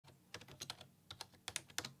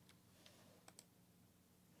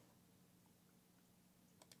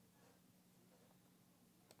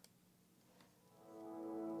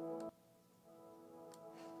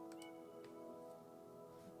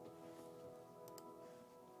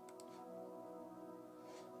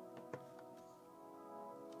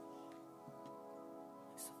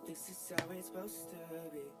this is how it's supposed to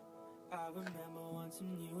be. I remember once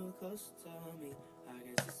when you were close to me. I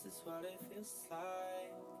guess this is what it feels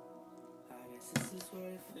like. I guess this is what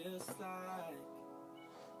it feels like.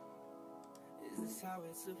 Is this how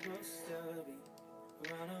it's supposed to be?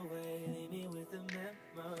 Run away, leave me with the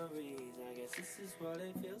memories. I guess this is what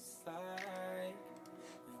it feels like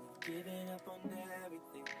when you've given up on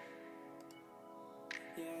everything.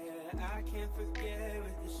 Yeah, I can't forget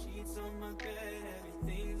with the sheets on my bed.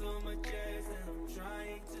 Everything's on my chest and I'm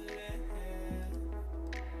trying to let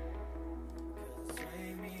cause it's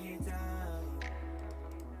weighing me down.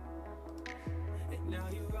 And now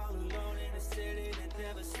you're all alone in a city that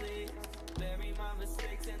never sleeps. Bury my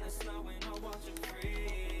mistakes in the snow and I'll watch them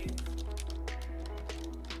freeze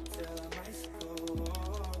till I'm ice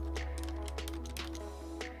cold.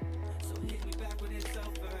 So hit me back when it's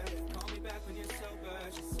over. Call me back when you're sober.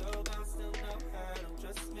 She's sober, still know her. Don't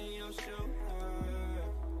trust me, I'll show her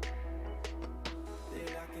that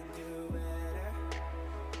I can do better.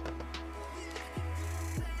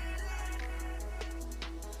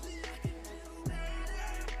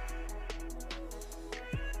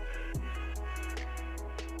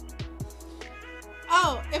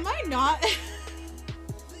 Oh, am I not?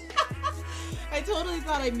 I totally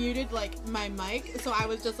thought I muted like my mic, so I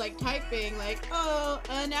was just like typing like, oh,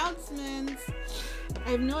 announcements.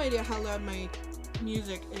 I have no idea how loud my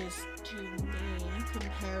music is to me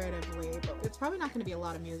comparatively, but it's probably not going to be a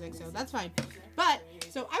lot of music, so that's fine. But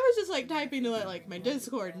so I was just like typing to let like my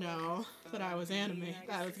Discord know that I was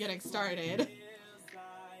getting started.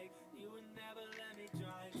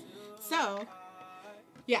 So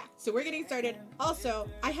yeah, so we're getting started. Also,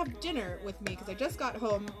 I have dinner with me because I just got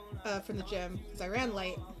home from the gym because I ran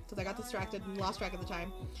late because I got distracted and lost track of the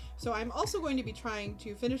time. So I'm also going to be trying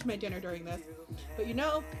to finish my dinner during this. But you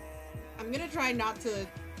know, I'm going to try not to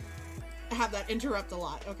have that interrupt a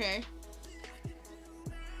lot, okay?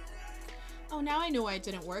 Oh, now I know why it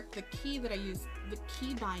didn't work. The key that I use, the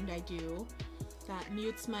key bind I do that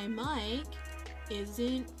mutes my mic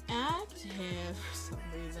isn't active for some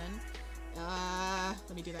reason.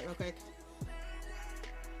 Let me do that real quick.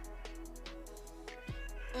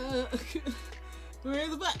 Where are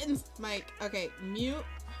the buttons? Mic. Okay, mute.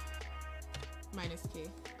 Minus key.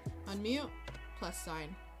 Unmute. Plus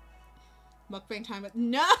sign. Mukbang time with—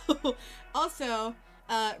 No! Also,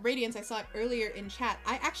 Radiance, I saw it earlier in chat.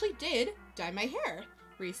 I actually did dye my hair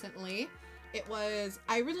recently. It was—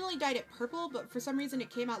 I originally dyed it purple, but for some reason it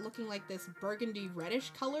came out looking like this burgundy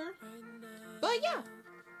reddish color. But yeah.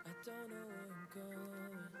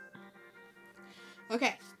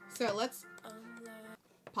 Okay, so let's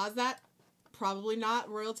pause that. Probably not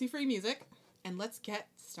royalty-free music. And let's get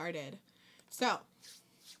started. So,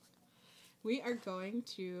 we are going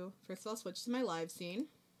to, first of all, switch to my live scene.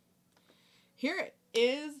 Here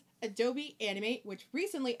is Adobe Animate, which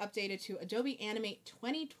recently updated to Adobe Animate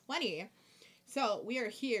 2020. So, we are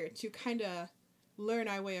here to kind of learn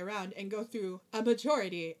our way around and go through a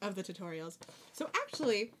majority of the tutorials. So,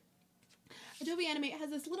 actually, Adobe Animate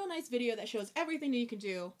has this little nice video that shows everything that you can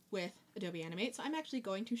do with Adobe Animate, so I'm actually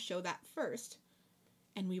going to show that first,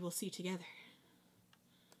 and we will see together.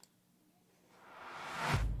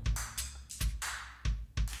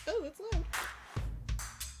 Oh, it's loud.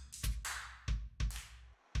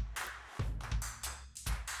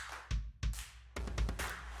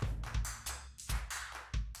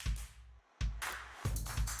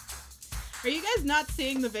 Are you guys not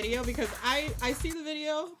seeing the video? Because I see the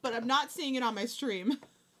video, but I'm not seeing it on my stream.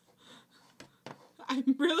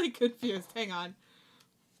 I'm really confused. Hang on.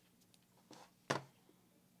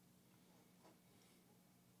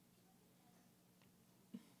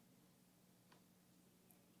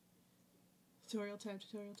 Tutorial time,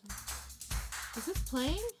 tutorial time. Is this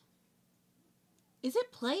playing? Is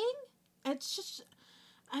it playing? It's just—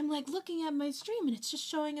 I'm like looking at my stream and it's just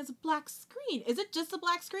showing as a black screen. Is it just a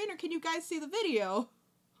black screen or can you guys see the video?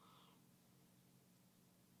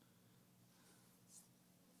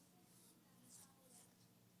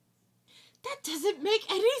 That doesn't make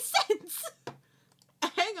any sense.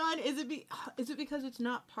 Hang on, is it because it's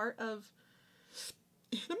not part of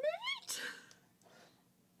Animate?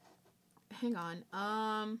 Hang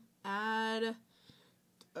on. Add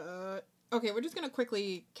okay, we're just gonna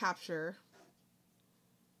quickly capture.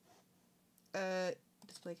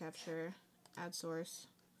 Display capture, add source,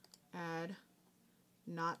 add,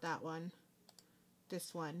 not that one,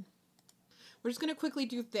 this one. We're just gonna quickly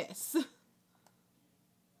do this.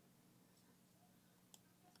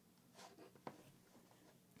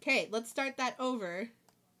 Okay, let's start that over.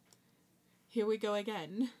 Here we go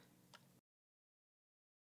again.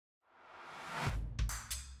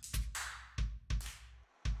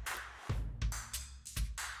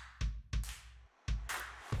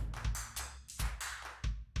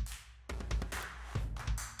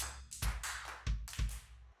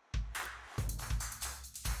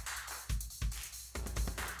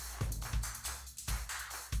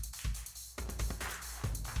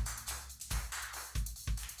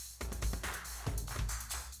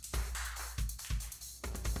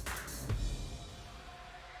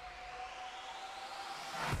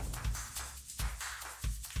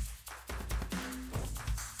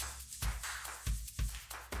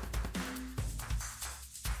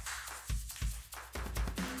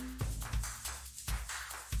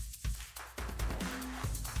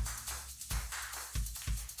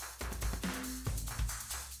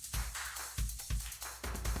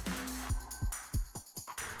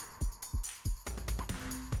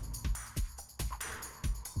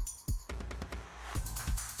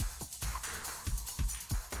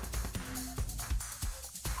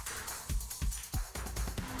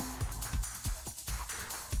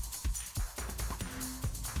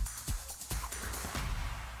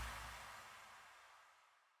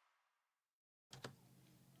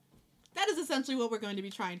 essentially what we're going to be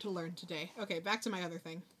trying to learn today. Okay, back to my other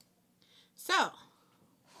thing. So,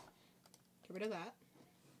 get rid of that.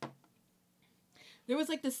 There was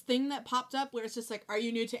like this thing that popped up where it's just like, are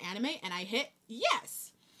you new to Animate? And I hit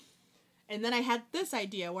yes. And then I had this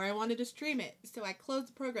idea where I wanted to stream it. So I closed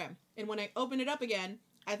the program. And when I opened it up again,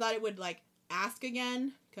 I thought it would like ask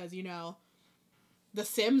again. Because, you know, The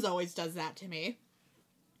Sims always does that to me.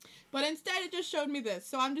 But instead it just showed me this.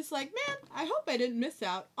 So I'm just like, man, I hope I didn't miss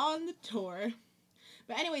out on the tour.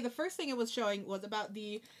 But anyway, the first thing it was showing was about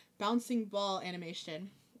the bouncing ball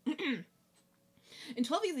animation. In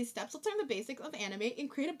 12 easy steps, let's learn the basics of Animate and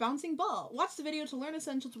create a bouncing ball. Watch the video to learn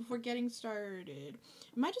essentials before getting started.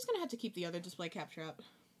 Am I just going to have to keep the other display capture up?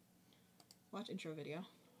 Watch intro video.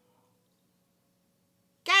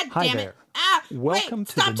 God Hi damn there. it. Ah, Welcome wait,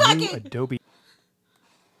 to stop the talking. new Adobe.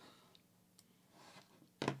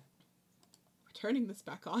 We're turning this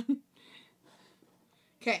back on.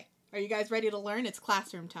 Okay, are you guys ready to learn? It's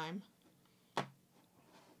classroom time.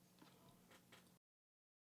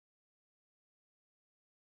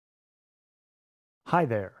 Hi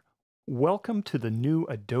there. Welcome to the new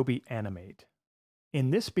Adobe Animate. In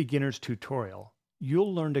this beginner's tutorial,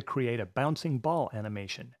 you'll learn to create a bouncing ball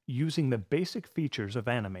animation using the basic features of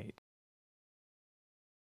Animate.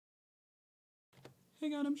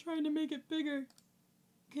 Hang on, I'm trying to make it bigger.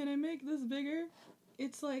 Can I make this bigger?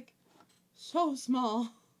 It's like so small.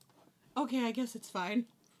 Okay, I guess it's fine.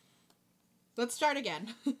 Let's start again.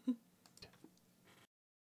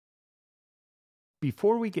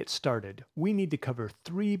 Before we get started, we need to cover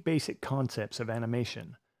 3 basic concepts of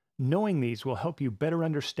animation. Knowing these will help you better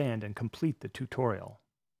understand and complete the tutorial.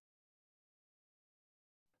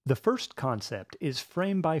 The first concept is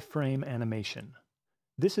frame-by-frame animation.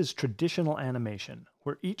 This is traditional animation,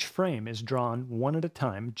 where each frame is drawn one at a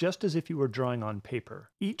time just as if you were drawing on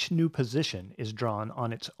paper. Each new position is drawn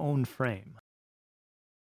on its own frame.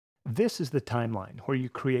 This is the timeline where you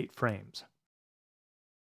create frames.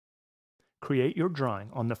 Create your drawing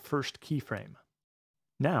on the first keyframe.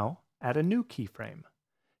 Now, add a new keyframe.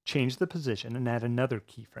 Change the position and add another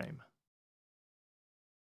keyframe.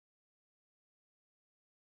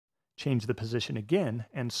 Change the position again,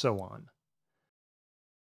 and so on.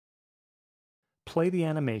 Play the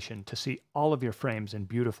animation to see all of your frames in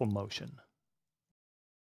beautiful motion.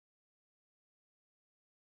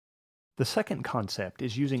 The second concept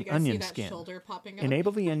is using onion skin.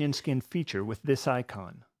 Enable the onion skin feature with this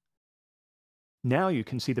icon. Now you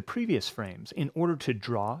can see the previous frames in order to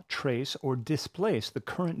draw, trace, or displace the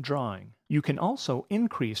current drawing. You can also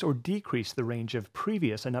increase or decrease the range of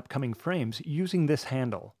previous and upcoming frames using this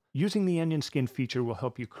handle. Using the onion skin feature will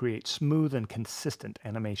help you create smooth and consistent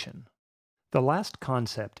animation. The last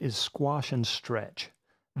concept is squash and stretch.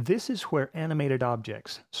 This is where animated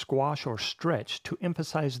objects squash or stretch to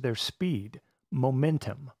emphasize their speed,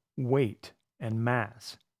 momentum, weight, and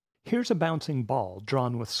mass. Here's a bouncing ball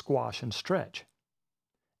drawn with squash and stretch.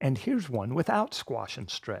 And here's one without squash and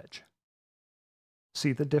stretch.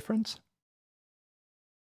 See the difference?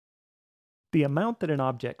 The amount that an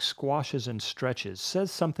object squashes and stretches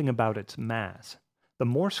says something about its mass. The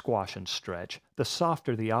more squash and stretch, the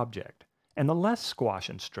softer the object, and the less squash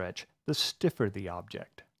and stretch, the stiffer the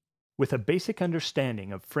object. With a basic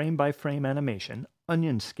understanding of frame-by-frame animation,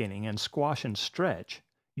 onion skinning, and squash and stretch,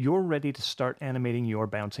 you're ready to start animating your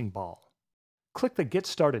bouncing ball. Click the Get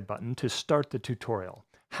Started button to start the tutorial.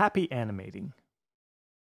 Happy animating!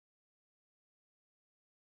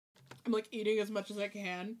 I'm like eating as much as I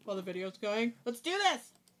can while the video's going. Let's do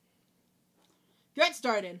this! Get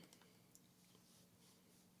started!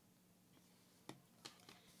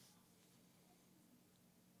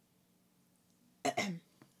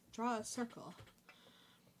 Draw a circle.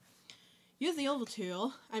 Use the oval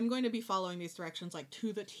tool. I'm going to be following these directions like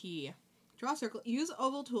to the T. Draw a circle. Use the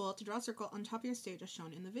oval tool to draw a circle on top of your stage as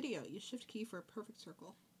shown in the video. Use shift key for a perfect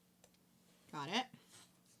circle. Got it.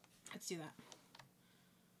 Let's do that.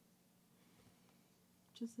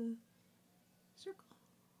 Just a circle.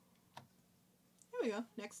 There we go.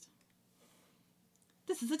 Next.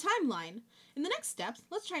 This is a timeline. In the next steps,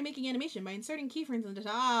 let's try making animation by inserting keyframes into...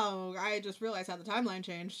 Oh, I just realized how the timeline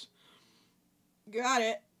changed. Got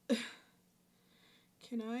it.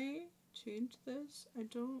 Can I change this? I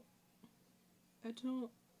don't...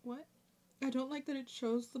 What? I don't like that it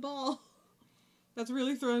shows the ball. That's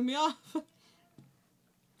really throwing me off.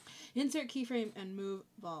 Insert keyframe and move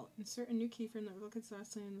ball. Insert a new keyframe that replicates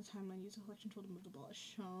last line in the timeline. Use the selection tool to move the ball as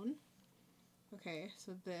shown. Okay,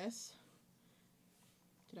 so this...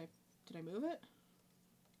 Did I move it?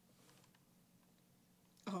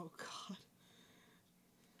 Oh, God.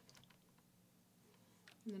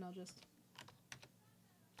 And then I'll just...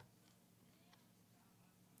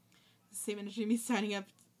 same energy me signing up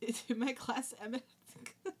to my class Emmett.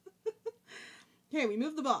 Okay, we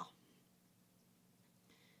move the ball.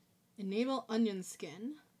 Enable onion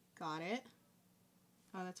skin. Got it.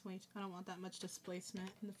 Oh, that's way... I don't want that much displacement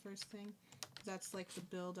in the first thing. That's like the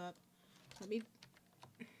build up. Let me...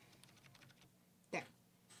 There.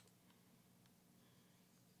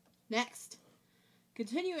 Next.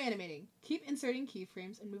 Continue animating. Keep inserting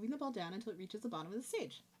keyframes and moving the ball down until it reaches the bottom of the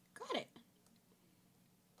stage. Got it.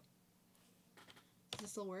 Does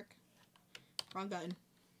this still work? Wrong button.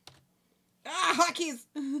 Ah, hotkeys!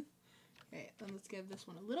 Okay, then let's give this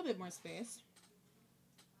one a little bit more space.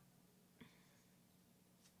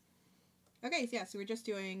 Okay, yeah, so we're just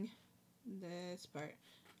doing this part.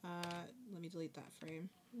 Let me delete that frame.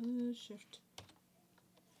 Shift.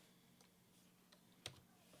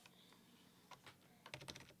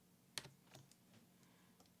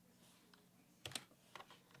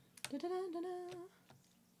 Da-da-da-da-da.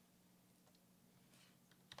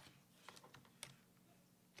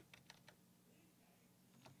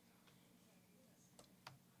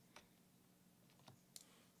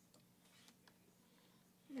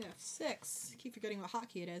 F6. Keep forgetting what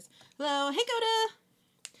hotkey it is. Hello, hey Coda!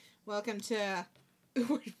 Welcome to...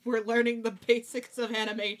 We're learning the basics of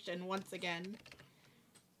animation once again.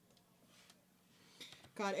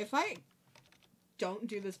 God, if I don't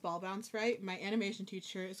do this ball bounce right, my animation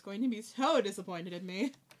teacher is going to be so disappointed in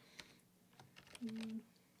me.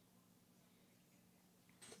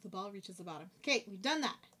 The ball reaches the bottom. Okay, we've done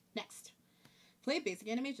that. Next. Play basic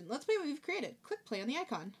animation. Let's play what we've created. Click play on the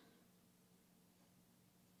icon.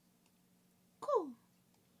 Cool.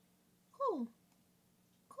 Cool.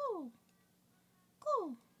 Cool.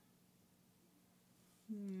 Cool.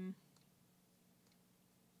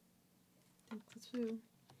 I think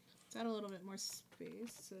let's add a little bit more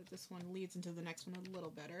space so that this one leads into the next one a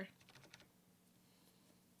little better.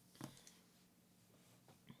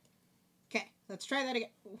 Okay, let's try that again.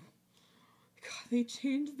 Oh, God, they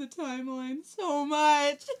changed the timeline so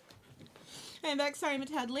much. I'm back. Sorry I'm a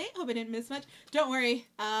tad late. Hope I didn't miss much. Don't worry.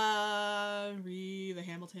 The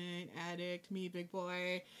Hamilton addict, me, big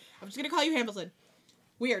boy. I'm just gonna call you Hamilton.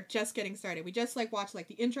 We are just getting started. We just watched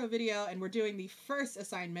the intro video and we're doing the first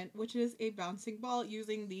assignment, which is a bouncing ball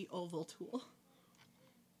using the oval tool.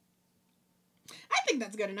 I think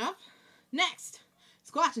that's good enough. Next,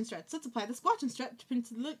 squash and stretch. Let's apply the squash and stretch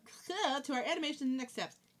to our animation next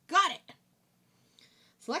steps. Got it.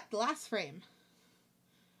 Select the last frame.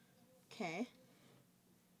 Okay.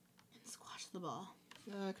 And squash the ball.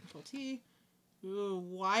 Control T. Ooh,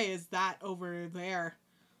 why is that over there?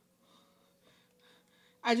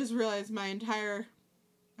 I just realized my entire...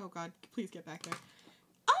 Oh God, please get back there.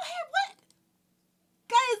 Oh, hey, what?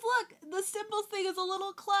 Guys, look! The symbols thing is a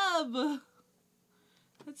little club.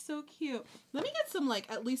 That's so cute. Let me get some,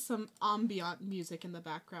 at least some ambient music in the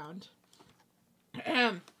background.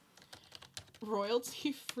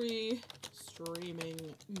 Royalty-free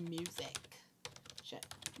streaming music. Shit.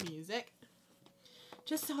 Music.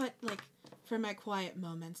 Just so it, for my quiet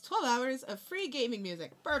moments. 12 hours of free gaming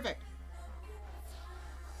music. Perfect.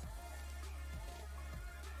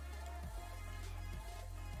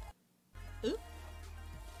 Ooh.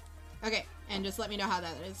 Okay, and just let me know how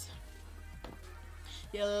that is.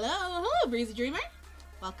 Hello, Breezy Dreamer.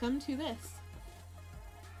 Welcome to this.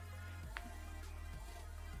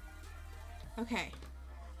 Okay.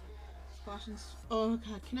 Oh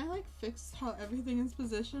God, can I fix how everything is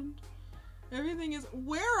positioned? Everything is...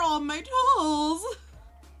 Where are all my tools?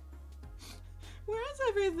 Where is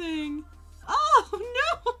everything? Oh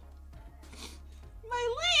no!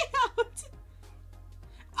 My layout!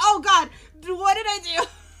 Oh God, what did I do?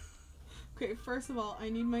 Okay, first of all, I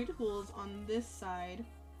need my tools on this side.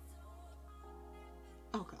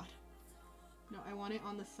 Oh God. No, I want it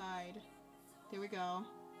on the side. There we go.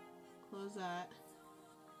 Close that.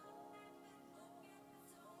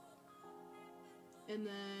 And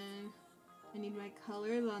then I need my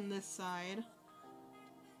colors on this side.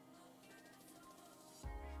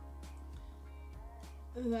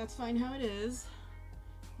 That's fine how it is.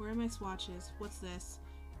 Where are my swatches? What's this?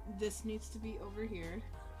 This needs to be over here.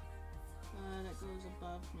 That goes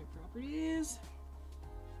above my properties.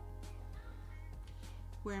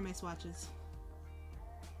 Where are my swatches?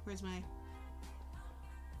 Where's my...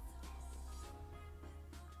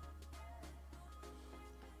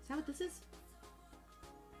 Is that what this is?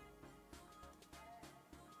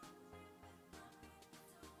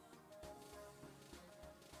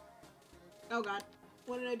 Oh God,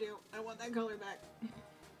 what did I do? I want that color back.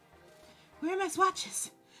 Where are my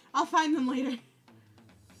swatches? I'll find them later.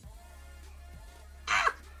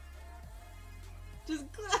 Ah! Just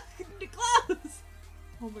close.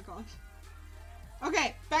 Oh my gosh.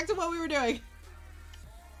 Okay, back to what we were doing.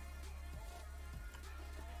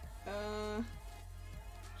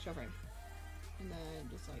 Show frame. And then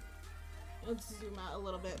just like, let's zoom out a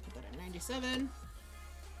little bit, put that at 97.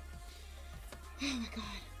 Oh my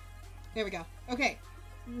god. There we go. Okay.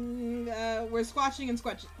 We're squashing and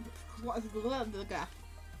squashing.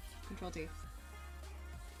 Control T.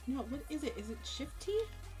 No, what is it? Is it Shift T?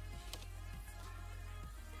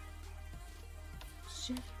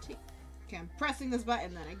 Shift T. Okay, I'm pressing this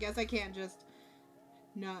button then. I guess I can't just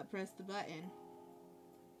not press the button.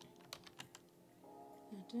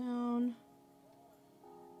 Now down.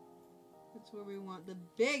 That's where we want the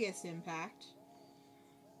biggest impact.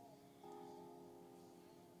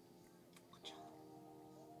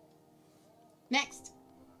 Next.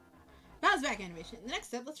 Bounce back animation. The next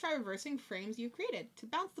step, let's try reversing frames you created to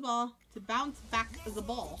bounce back the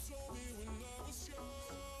ball.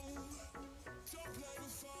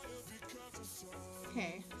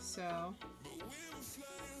 Okay, so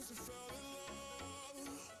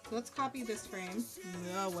let's copy this frame.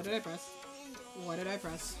 No, what did I press? What did I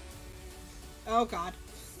press? Oh god.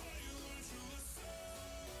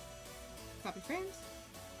 Copy frames.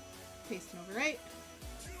 Paste and overwrite.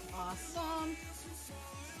 Awesome.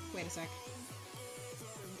 Wait a sec.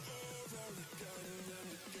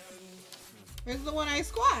 Where's the one I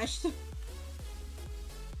squashed?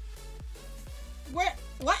 Where?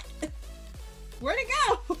 What? Where'd it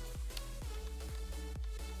go?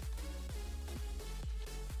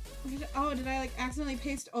 Oh, did I like accidentally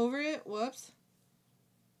paste over it? Whoops.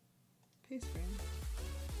 Paste frame.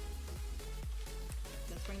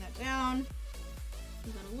 Let's bring that down.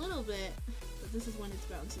 Move that a little bit, but this is when it's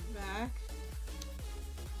bouncing back.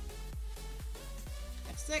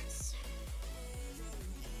 F6.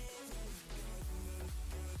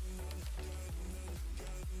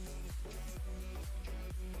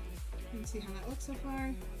 Let's see how that looks so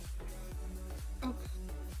far. Oh.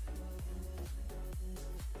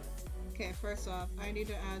 Okay, first off, I need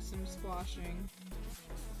to add some squashing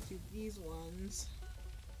to these ones.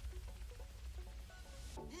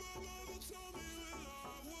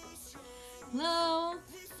 Hello!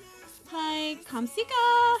 Hi,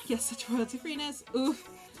 Kamsika! Yes, such royalty freeness. Oof.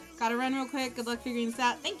 Gotta run real quick. Good luck figuring this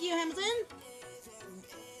out. Thank you, Hamilton!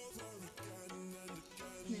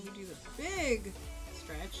 And then we do the big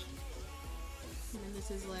stretch. And then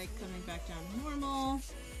this is like coming back down to normal.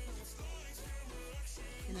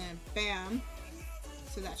 And then bam.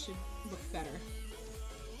 So that should look better.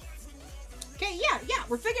 Okay, yeah,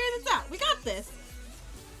 we're figuring this out. We got this.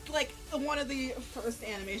 Like one of the first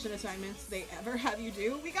animation assignments they ever have you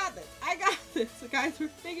do. We got this. I got this. So guys, we're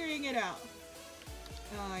figuring it out.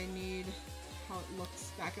 Oh, I need how it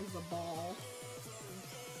looks back as a ball.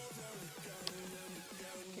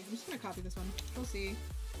 Okay, I'm just gonna copy this one. We'll see.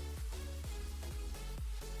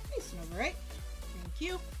 Paste and overwrite. Thank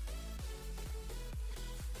you.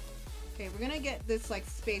 Okay, we're gonna get this like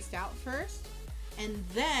spaced out first, and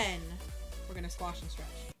then we're gonna squash and stretch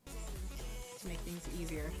to make things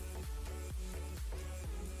easier.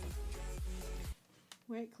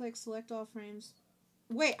 Right click, select all frames.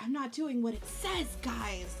 Wait, I'm not doing what it says,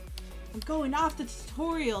 guys. I'm going off the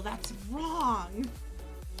tutorial. That's wrong.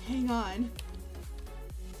 Hang on.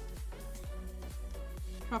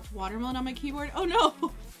 Dropped watermelon on my keyboard. Oh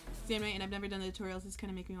no! Animate, and I've never done the tutorials. It's kind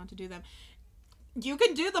of making me want to do them. You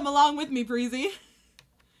can do them along with me, Breezy.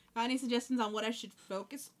 Got any suggestions on what I should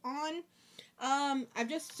focus on? I've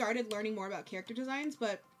just started learning more about character designs,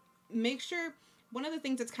 but make sure one of the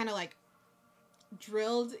things that's kind of like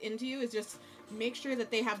drilled into you is just make sure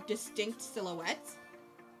that they have distinct silhouettes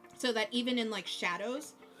so that even in like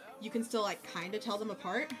shadows, you can still like kind of tell them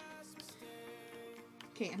apart.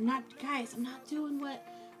 Okay, I'm not doing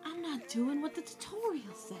what the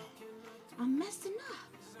tutorial said. I'm messing up.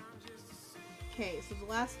 Okay, so the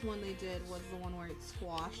last one they did was the one where it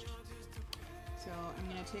squashed. So I'm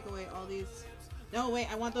gonna take away all these. No, wait,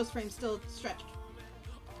 I want those frames still stretched.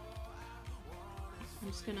 I'm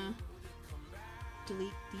just gonna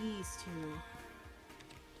delete these two.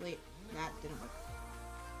 Delete. That didn't work.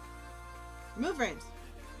 Remove frames.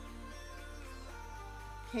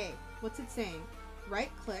 Okay, what's it saying?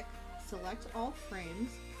 Right click, select all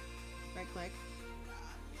frames. Right click.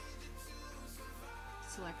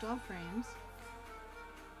 Select all frames.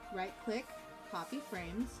 Right click, copy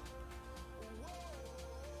frames.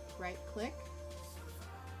 Right click.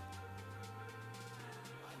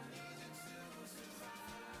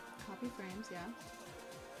 Copy frames, yeah.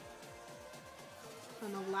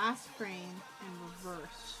 On the last frame and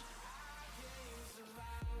reverse.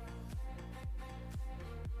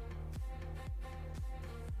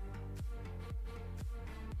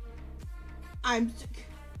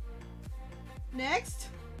 Next,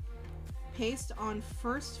 paste on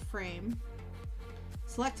first frame.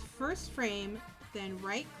 Select first frame, then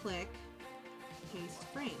right click, paste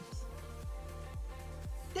frames.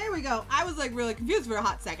 There we go. I was like really confused for a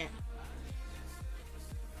hot second.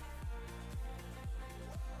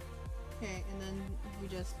 Okay, and then we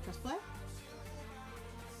just press play.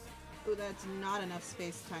 Oh, that's not enough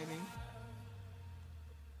space timing.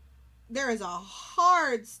 There is a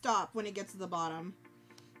hard stop when it gets to the bottom.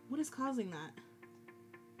 What is causing that?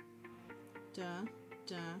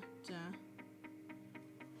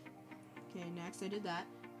 Okay, next I did that.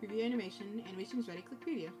 Preview animation. Animation is ready. Click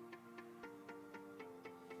preview.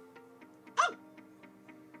 Oh!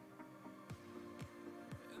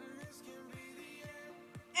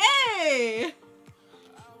 Hey!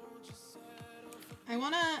 I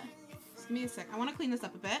wanna... Just give me a sec. I wanna clean this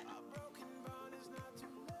up a bit.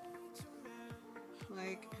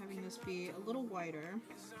 Like having this be a little wider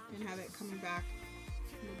and have it coming back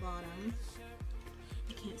from the bottom.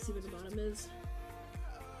 I can't see where the bottom is.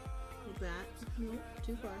 Like that. Nope,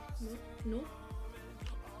 too far. Nope, nope.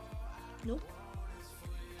 Nope.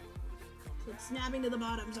 So it's snapping to the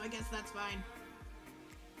bottom, so I guess that's fine.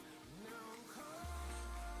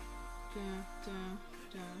 No.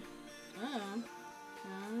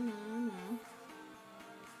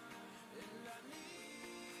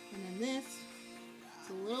 And then this. It's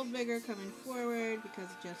a little bigger coming forward because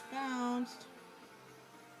it just bounced.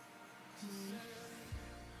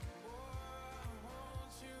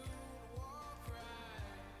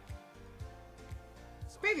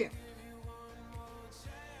 Preview.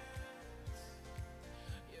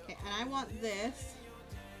 Okay, and I want this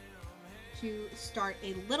to start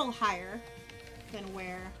a little higher than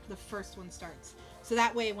where the first one starts. So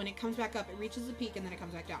that way when it comes back up, it reaches the peak and then it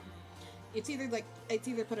comes back down. It's either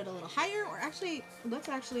put it a little higher or actually, let's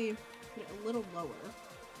actually put it a little lower.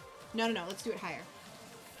 No, let's do it higher.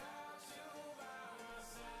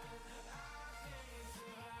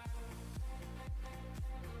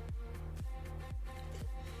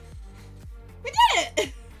 We did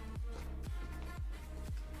it!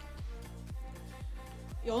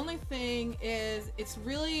 The only thing is, it's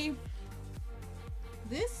really,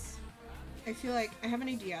 this, I feel like I have an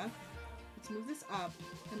idea. Let's move this up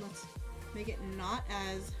and let's make it not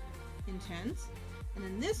as intense. And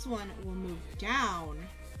then this one will move down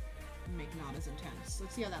and make not as intense.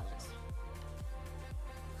 Let's see how that looks.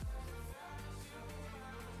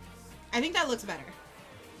 I think that looks better.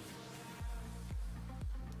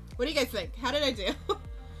 What do you guys think? How did I do?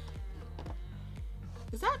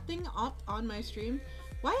 Is that thing up on my stream?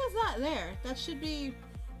 Why is that there? That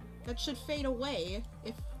should fade away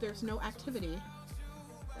if there's no activity.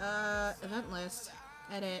 Event list.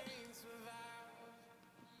 Edit.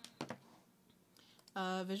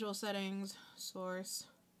 Visual settings, source,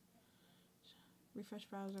 refresh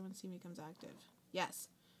browser when see becomes active. Yes.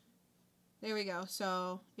 There we go.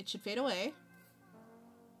 So it should fade away.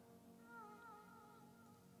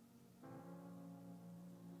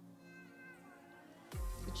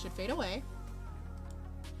 It should fade away.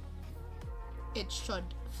 It should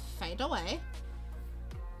fade away.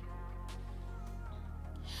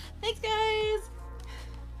 Thanks, guys!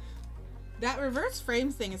 That reverse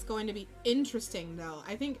frames thing is going to be interesting, though.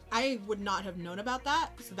 I think I would not have known about that,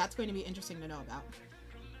 so that's going to be interesting to know about.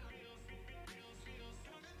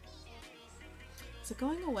 Is it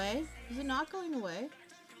going away? Is it not going away?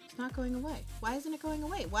 It's not going away. Why isn't it going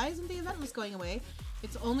away? Why isn't the event list going away?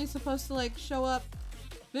 It's only supposed to, like, show up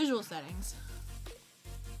visual settings.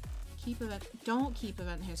 Keep event. Don't keep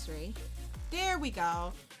event history. There we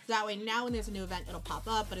go. That way, now when there's a new event, it'll pop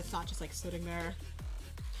up, but it's not just, like, sitting there.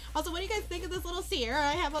 Also, what do you guys think of this little Sierra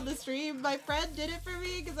I have on the stream? My friend did it for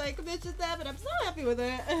me because I commissioned them and I'm so happy with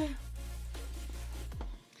it.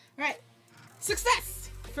 Alright. Success!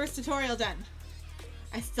 First tutorial done.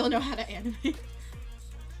 I still know how to animate.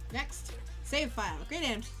 Next. Save file. Great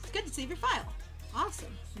animation. It's good to save your file.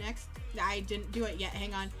 Awesome. Next. I didn't do it yet.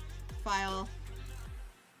 Hang on. File.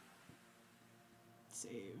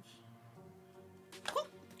 Save. Oh!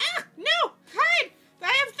 Ah! No! Hide!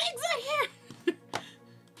 I have things on here!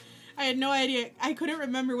 I had no idea. I couldn't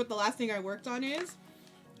remember what the last thing I worked on is.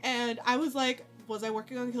 And I was like, was I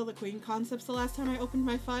working on Kill the Queen concepts the last time I opened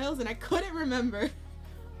my files? And I couldn't remember.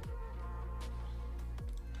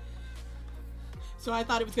 So I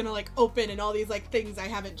thought it was gonna like open and all these like things I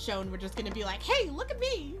haven't shown were just gonna be like, hey, look at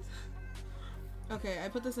me. Okay, I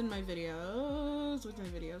put this in my videos. What's my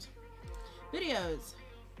videos? Videos.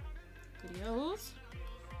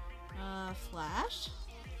 Flash.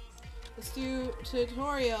 Let's do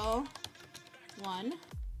tutorial 1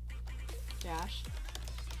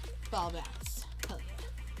 - ball bats.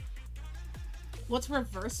 What's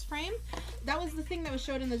reverse frame? That was the thing that was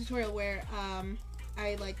showed in the tutorial where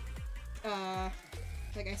I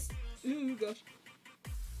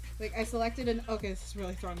selected an, okay, this is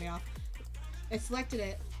really throwing me off. I selected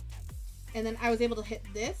it, and then I was able to hit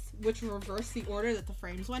this, which reversed the order that the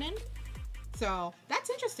frames went in. So that's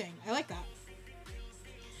interesting. I like that.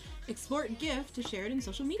 Export GIF to share it in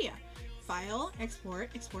social media. File, export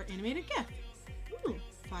animated GIF. Ooh,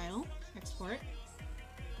 file, export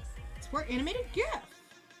animated GIF.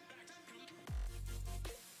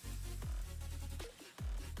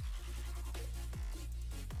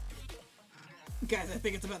 Guys, I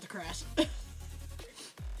think it's about to crash.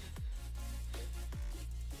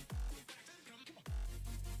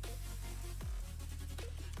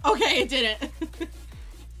 Okay, it did it.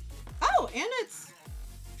 Oh, and it's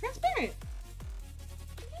transparent.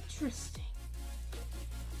 Interesting.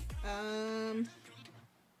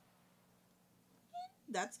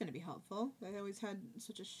 That's gonna be helpful. I always had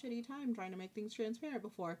such a shitty time trying to make things transparent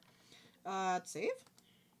before. Save.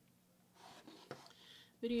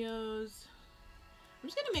 Videos. I'm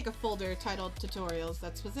just gonna make a folder titled tutorials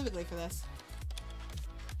that's specifically for this.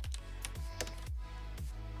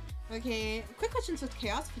 Okay, quick questions with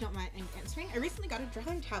chaos if you don't mind answering. I recently got a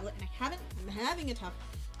drawing tablet and I'm having a tough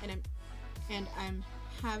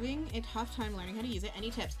time learning how to use it.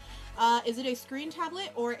 Any tips? Is it a screen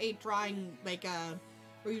tablet or a drawing, like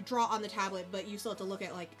where you draw on the tablet but you still have to look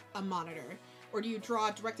at like a monitor? Or do you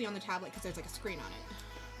draw directly on the tablet because there's like a screen on it?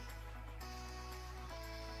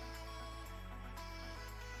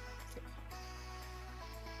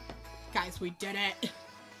 Guys, we did it!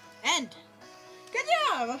 End! Good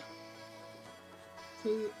job!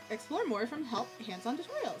 To explore more from help hands-on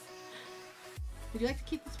tutorials. Would you like to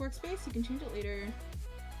keep this workspace? You can change it later.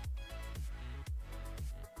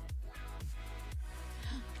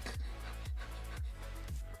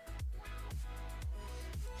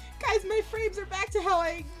 Guys, my frames are back to how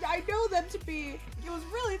I know them to be. It was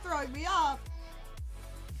really throwing me off.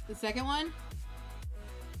 The second one?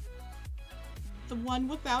 The one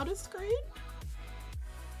without a screen?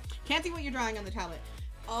 Can't see what you're drawing on the tablet.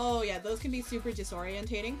 Oh yeah, those can be super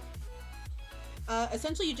disorientating.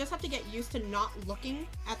 Essentially, you just have to get used to not looking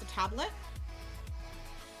at the tablet.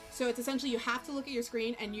 So it's essentially you have to look at your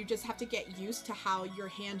screen and you just have to get used to how your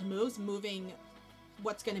hand moves, moving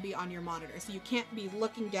what's going to be on your monitor. So you can't be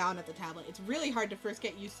looking down at the tablet. It's really hard to first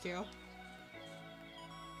get used to.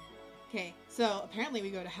 Okay, so apparently we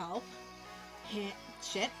go to help.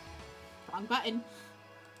 Shit. Wrong button.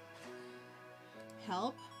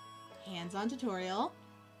 Help. Hands-on tutorial.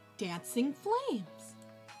 Dancing flames.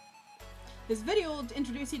 This video will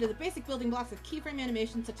introduce you to the basic building blocks of keyframe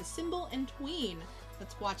animation such as symbol and tween.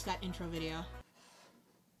 Let's watch that intro video.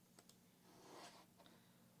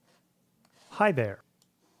 Hi there.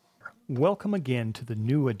 Welcome again to the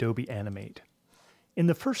new Adobe Animate. In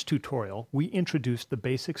the first tutorial, we introduced the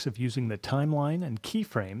basics of using the timeline and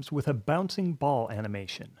keyframes with a bouncing ball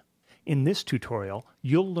animation. In this tutorial,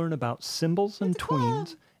 you'll learn about symbols and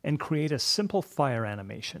tweens and create a simple fire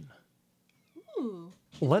animation. Ooh,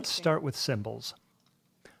 let's start with symbols.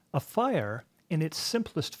 A fire, in its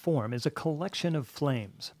simplest form, is a collection of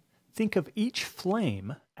flames. Think of each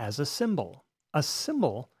flame as a symbol. A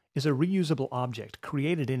symbol is a reusable object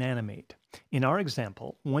created in Animate. In our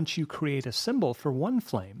example, once you create a symbol for one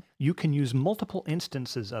flame, you can use multiple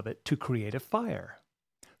instances of it to create a fire.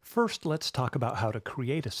 First, let's talk about how to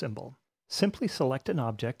create a symbol. Simply select an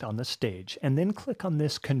object on the stage and then click on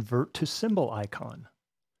this Convert to Symbol icon.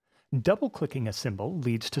 Double-clicking a symbol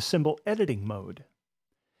leads to symbol editing mode.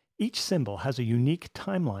 Each symbol has a unique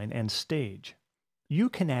timeline and stage. You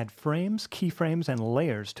can add frames, keyframes, and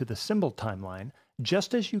layers to the symbol timeline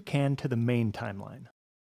just as you can to the main timeline.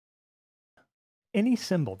 Any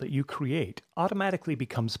symbol that you create automatically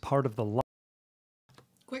becomes part of the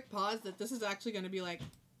Quick pause that this is actually going to be like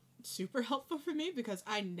super helpful for me because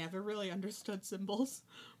I never really understood symbols.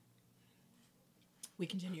 We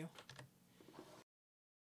continue.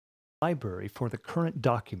 Library for the current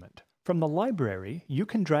document. From the library, you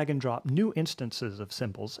can drag and drop new instances of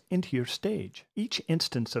symbols into your stage. Each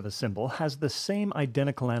instance of a symbol has the same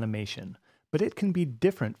identical animation, but it can be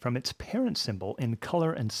different from its parent symbol in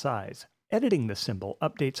color and size. Editing the symbol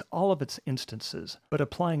updates all of its instances, but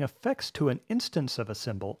applying effects to an instance of a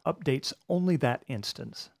symbol updates only that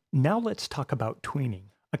instance. Now let's talk about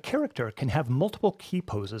tweening. A character can have multiple key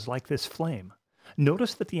poses like this flame.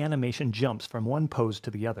 Notice that the animation jumps from one pose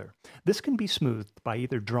to the other. This can be smoothed by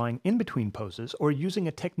either drawing in between poses or using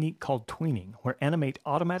a technique called tweening, where Animate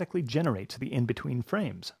automatically generates the in-between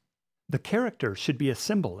frames. The character should be a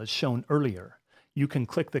symbol as shown earlier. You can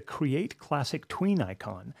click the Create Classic Tween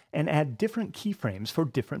icon and add different keyframes for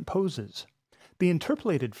different poses. The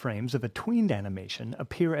interpolated frames of a tweened animation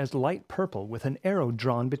appear as light purple with an arrow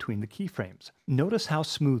drawn between the keyframes. Notice how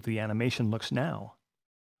smooth the animation looks now.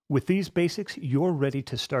 With these basics, you're ready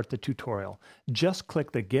to start the tutorial. Just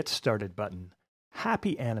click the Get Started button.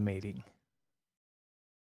 Happy animating!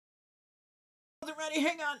 I wasn't ready,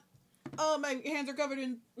 hang on. Oh, my hands are covered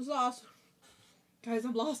in sauce. Guys,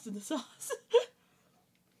 I'm lost in the sauce.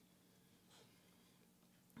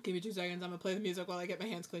 Give me 2 seconds, I'm gonna play the music while I get my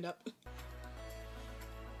hands cleaned up.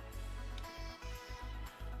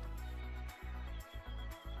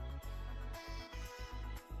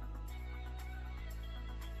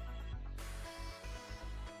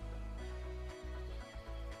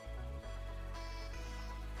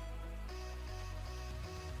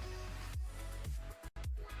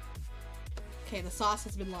 Okay, the sauce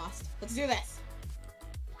has been lost. Let's do this.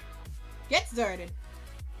 Get started.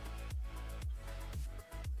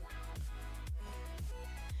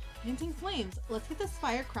 Painting flames. Let's get this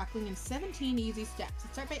fire crackling in 17 easy steps.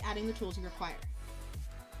 Let's start by adding the tools you require.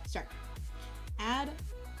 Start. Add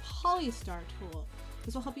Polystar tool.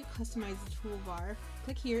 This will help you customize the toolbar.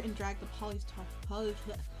 Click here and drag the poly.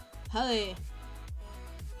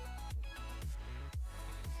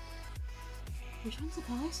 Which one's the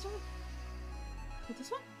Polystar? Put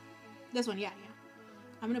this one? This one, yeah.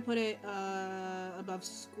 I'm gonna put it above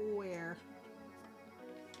square.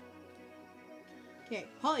 Okay,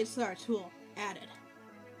 Polystar tool added.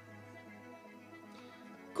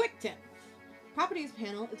 Quick tip. Properties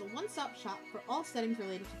panel is a one-stop shop for all settings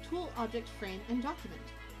related to tool, object, frame, and document.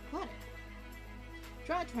 Got it.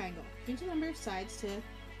 Draw a triangle. Change the number of sides to...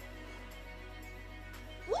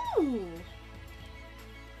 Ooh!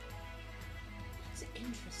 That's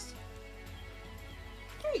interesting.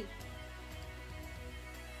 3.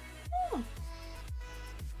 Oh.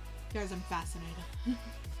 Guys, I'm fascinated.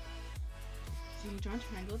 So you draw a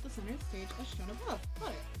triangle at the center of the stage as shown above.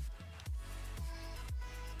 Got it.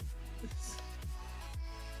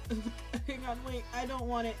 Hang on, wait, I don't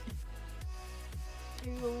want it.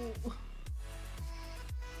 Ew.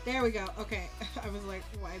 There we go. Okay. I was like,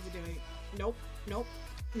 why is it doing it? Nope. Nope.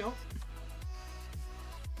 Nope.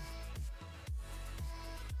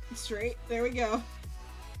 Straight. There we go.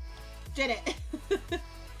 Did it.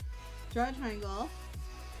 Draw a triangle.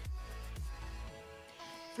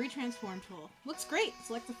 Free transform tool. Looks great.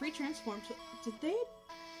 Select the free transform tool. Did they?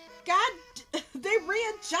 God, they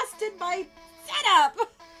readjusted my setup.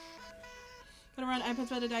 Gonna run iPad's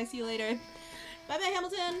about to die. See you later. Bye bye,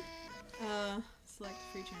 Hamilton. Select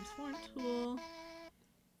free transform tool.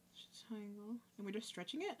 Triangle. And we're just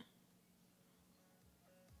stretching it?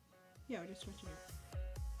 Yeah, we're just stretching it.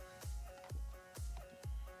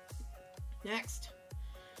 Next.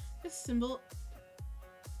 A symbol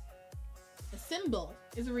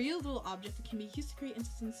is a reusable object that can be used to create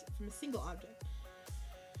instances from a single object.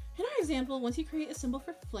 In our example, once you create a symbol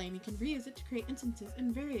for flame, you can reuse it to create instances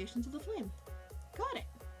and variations of the flame. Got it!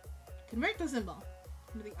 Convert the symbol.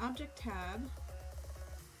 Under the Object tab,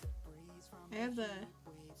 I have the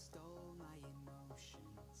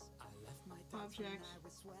object.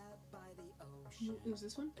 Who's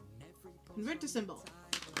this one? Convert to symbol.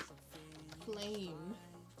 Flame.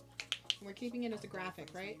 And we're keeping it as a graphic,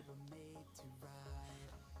 right?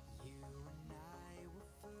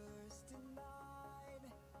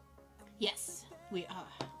 Yes, we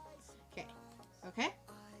are. Okay. Okay.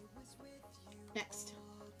 Next.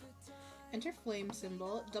 Enter flame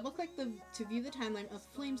symbol. Double click to view the timeline of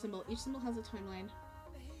flame symbol. Each symbol has a timeline.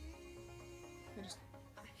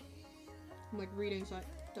 I'm like reading, so I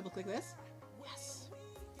double click this. Yes.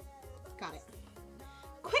 Got it.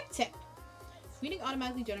 Quick tip. Tweeting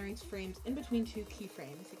automatically generates frames in between 2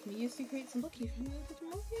 keyframes. It can be used to create simple keyframes.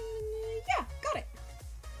 Yeah, got it.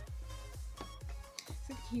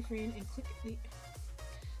 Select the keyframe and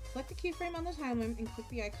select the keyframe on the timeline and click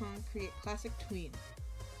the icon Create Classic Tween.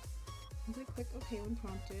 Simply click OK when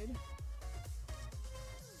prompted.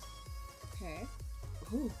 Okay.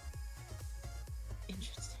 Ooh.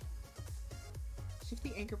 Interesting. Shift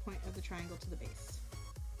the anchor point of the triangle to the base.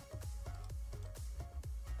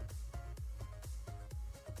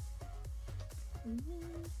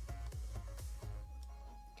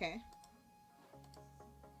 Okay.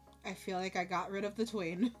 I feel like I got rid of the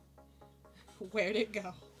tween. Where'd it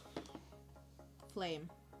go? Flame.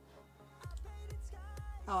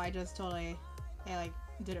 Oh, I just totally, I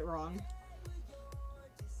did it wrong.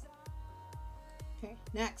 Okay,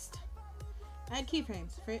 next. Add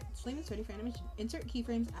keyframes. Flame is ready for animation. Insert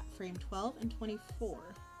keyframes at frame 12 and 24.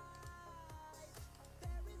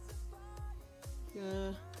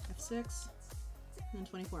 F6. And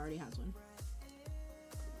 24 already has one.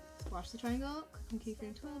 Squash the triangle, click on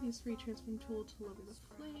keyframe 12, use free transform tool to lower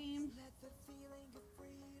the flame.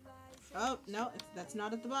 Oh, no, that's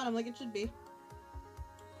not at the bottom like it should be.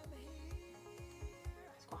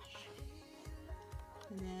 Squash.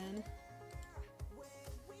 And then...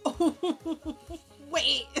 Oh,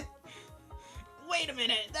 wait! Wait a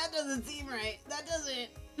minute, that doesn't seem right. That doesn't...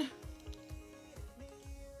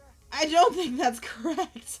 I don't think that's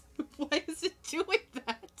correct. Why is it doing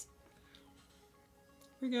that?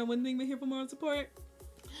 We got one thing but here for more support.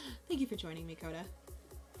 Thank you for joining me, Coda.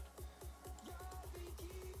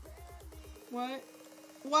 What?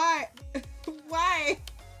 Why? Why?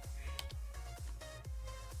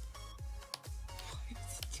 Why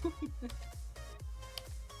is it doing that?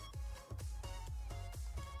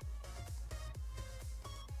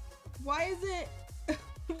 Why is it?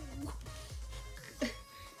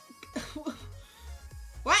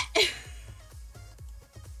 What?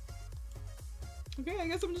 Okay, I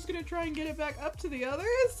guess I'm just gonna try and get it back up to the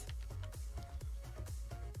others.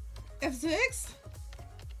 F6?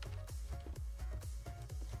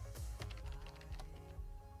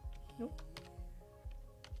 Nope.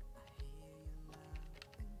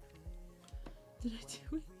 Did I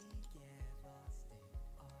do it?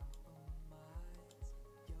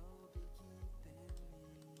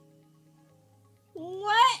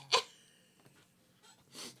 What?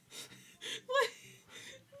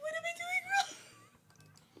 What am I doing wrong?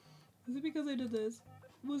 Is it because I did this?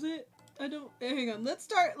 Was it? I don't. Hang on. Let's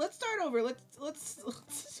start over. Let's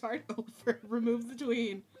start over. Remove the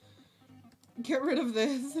tween. Get rid of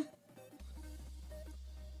this.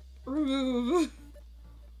 Remove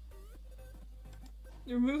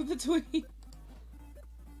the tween.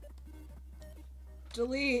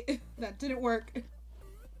 Delete. That didn't work.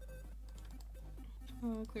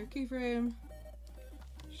 Clear keyframe.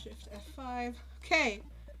 Shift F5. Okay.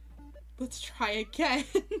 Let's try again.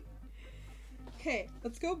 Okay,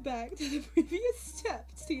 let's go back to the previous step.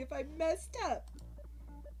 See if I messed up.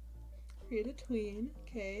 Create a tween.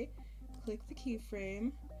 Okay. Click the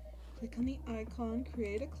keyframe. Click on the icon.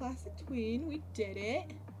 Create a classic tween. We did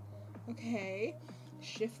it. Okay.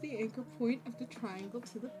 Shift the anchor point of the triangle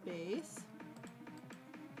to the base.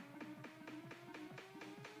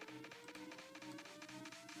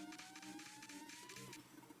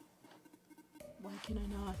 Why can I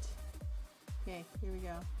not? Okay, here we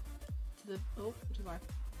go. To the, oh, too far.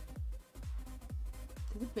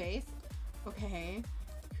 To the base. Okay.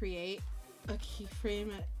 Create a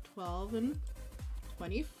keyframe at 12 and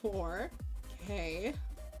 24. Okay.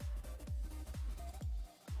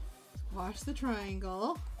 Squash the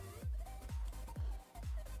triangle.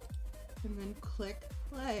 And then click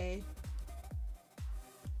play.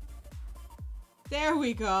 There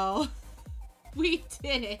we go. We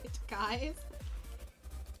did it, guys.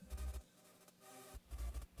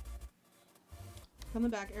 On the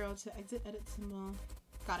back arrow to exit edit symbol.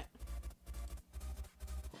 Got it.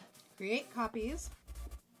 Create copies.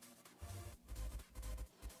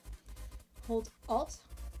 Hold Alt.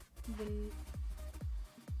 Then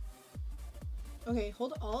okay,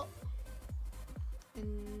 hold Alt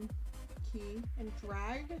and key and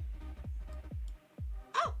drag.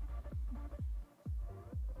 Oh!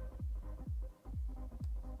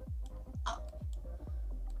 Oh!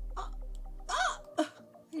 Oh! Oh!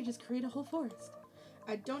 I just create a whole forest.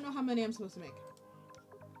 I don't know how many I'm supposed to make.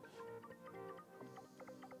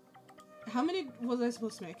 How many was I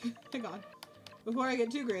supposed to make? Hang on. Before I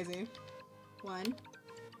get too crazy. 1.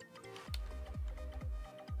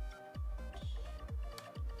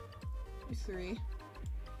 3.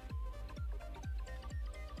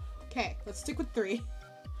 Okay, let's stick with 3.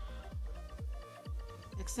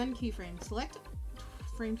 Extend keyframe. Select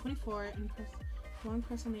frame 24 and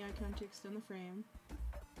press on the icon to extend the frame.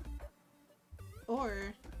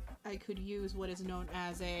 Or I could use what is known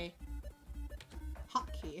as a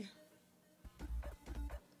hotkey.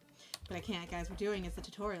 But I can't, guys. We're doing as the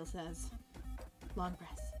tutorial says. Long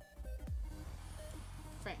press.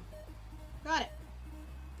 Frame. Got it.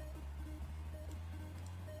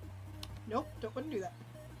 Nope, don't want to do that.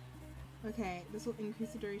 Okay, this will increase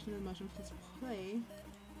the duration of the motion plus play.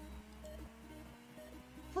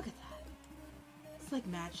 Look at that. It's like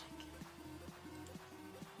magic.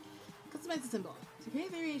 Customize the symbol. To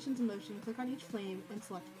create variations in motion, click on each flame and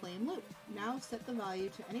select play and loop. Now set the value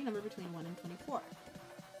to any number between 1 and 24.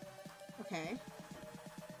 Okay.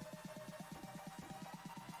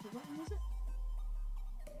 What button was it?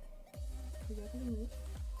 We got the loop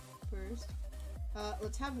first.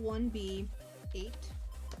 Let's have 1 be 8.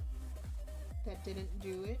 That didn't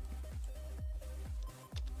do it.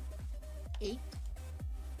 8.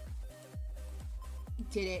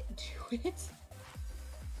 Did it do it?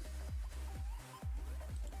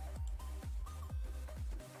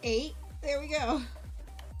 Eight. There we go.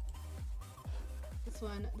 This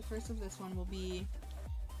one, the first of this one will be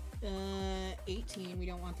 18. We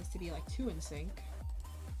don't want this to be like 2 in sync.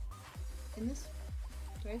 In this,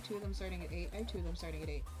 do I have 2 of them starting at 8? I have 2 of them starting at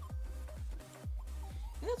 8.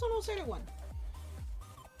 And this one will start at 1.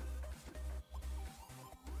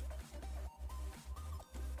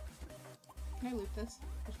 Can I loop this?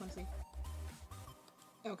 I just want to see.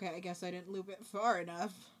 Okay, I guess I didn't loop it far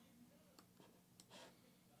enough.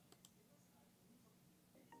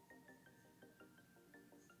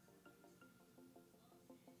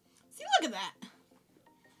 See, look at that!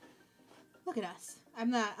 Look at us.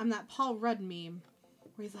 I'm that Paul Rudd meme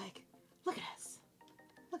where he's like, look at us.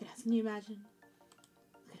 Look at us. Can you imagine?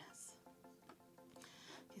 Look at us.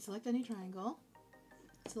 Okay, select any triangle.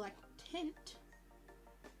 Select tint.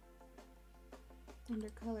 Under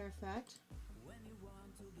color effect.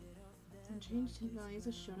 And change tint values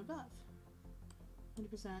as shown above. 100%.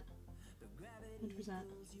 100%.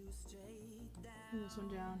 Bring this one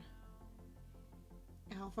down.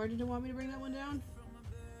 How far did it want me to bring that one down?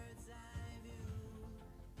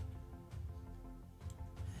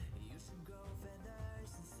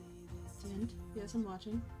 Tint. Yes, I'm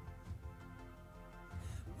watching.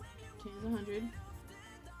 Tint is 100.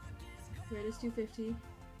 Red is 250.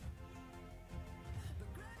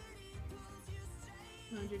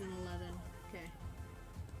 111. Okay.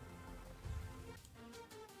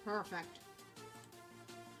 Perfect.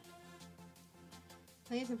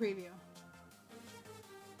 Play as a preview.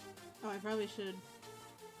 Oh, I probably should.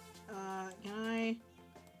 Can I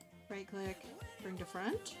right click, bring to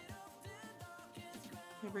front?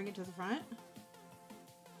 Can I bring it to the front?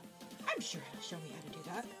 I'm sure it'll show me how to do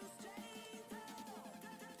that.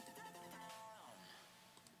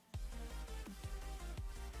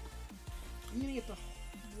 I'm gonna get the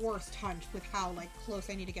worst hunch with how like close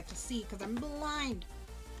I need to get to see because I'm blind.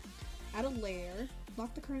 Add a layer,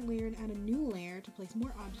 lock the current layer and add a new layer to place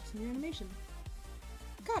more objects in your animation.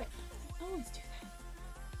 Got it. Always do that.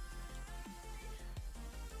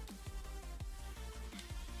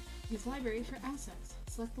 Use library for assets.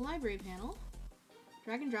 Select the library panel.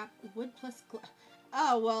 Drag and drop wood plus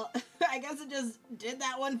oh, well, I guess it just did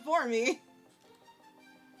that one for me.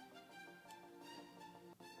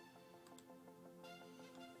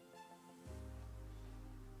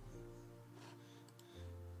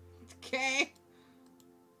 Okay.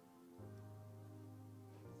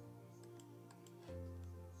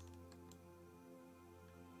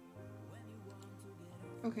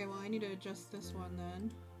 Okay, well I need to adjust this one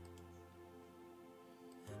then.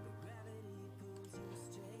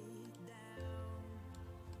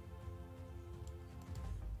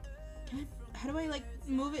 How do I like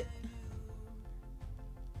move it?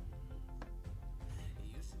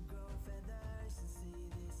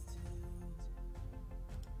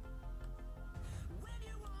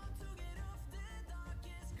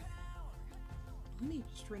 Let me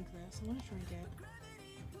shrink this. I want to shrink it.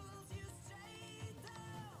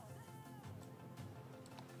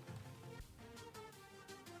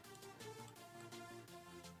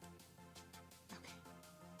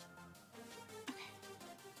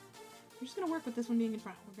 We're just going to work with this one being in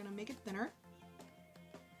front. We're going to make it thinner.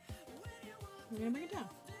 We're going to bring it down.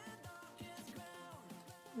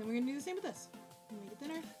 Then we're going to do the same with this. Make it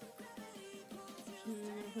thinner. And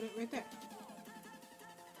we're going to put it right there.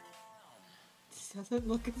 This doesn't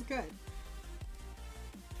look as good.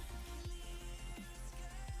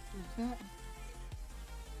 Like that.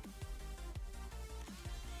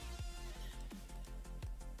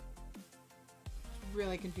 It's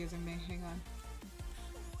really confusing me. Hang on.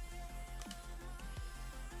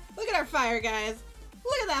 Look at our fire, guys.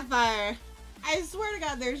 Look at that fire. I swear to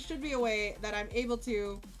God, there should be a way that I'm able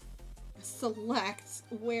to select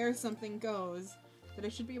where something goes, that I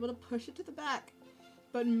should be able to push it to the back.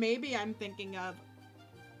 But maybe I'm thinking of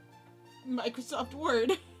Microsoft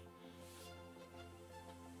Word.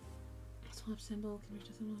 Swap symbol, convert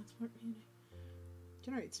to symbol, export media.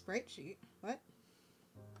 Generate sprite sheet. What?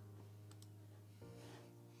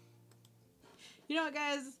 You know what,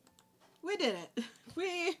 guys? We did it.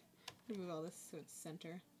 We move all this so it's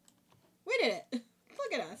center. We did it.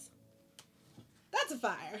 Look at us. That's a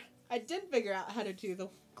fire. I did figure out how to do the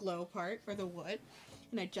glow part, or the wood,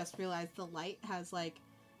 and I just realized the light has like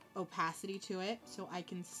opacity to it, so I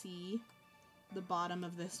can see the bottom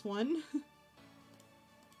of this one.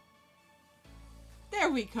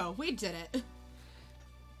 There we go. We did it.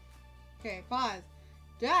 Okay, pause.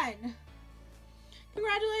 Done.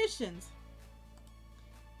 Congratulations.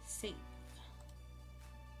 Save.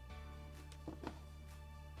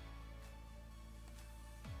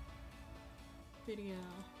 Video.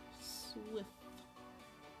 Swift.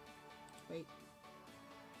 Wait.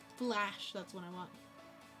 Flash, that's what I want.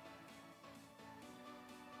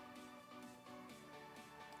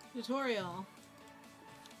 Tutorial.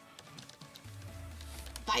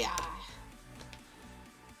 Fire!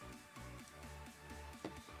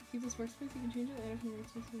 See this workspace, you can change it.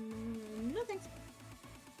 No thanks.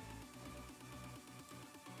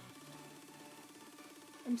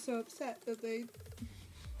 I'm so upset that they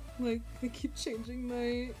keep changing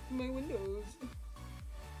my windows.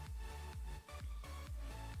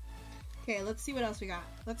 Okay, let's see what else we got.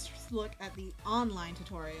 Let's just look at the online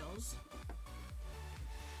tutorials.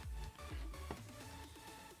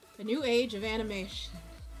 The new age of animation.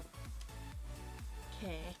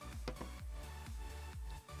 Okay.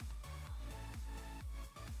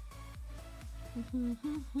 I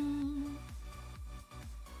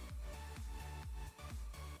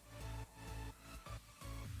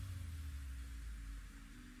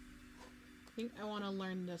think I want to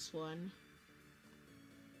learn this one.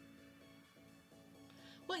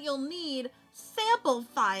 What you'll need, sample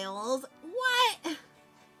files. What?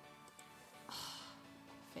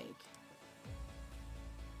 Fake.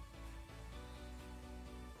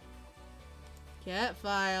 Get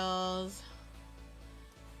files.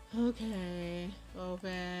 Okay.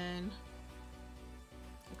 Open.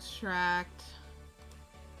 Extract.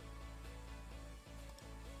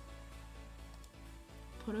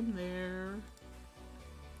 Put them there.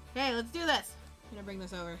 Okay, let's do this. I'm gonna bring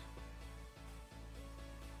this over.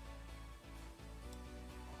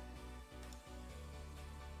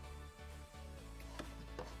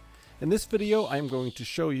 In this video, I'm going to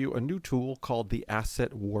show you a new tool called the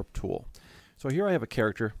Asset Warp tool. So here I have a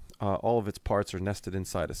character. All of its parts are nested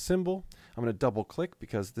inside a symbol. I'm going to double click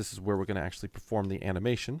because this is where we're going to actually perform the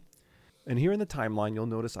animation. And here in the timeline, you'll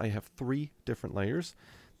notice I have 3 different layers.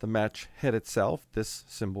 The match head itself, this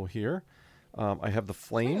symbol here. I have the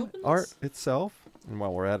flame art itself. And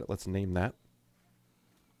while we're at it, let's name that.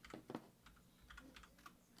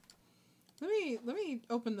 Let me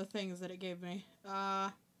open the things that it gave me.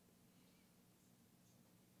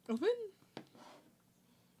 Open?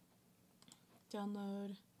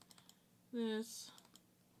 Download this.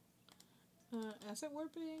 Asset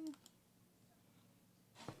warping.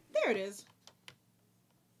 There it is.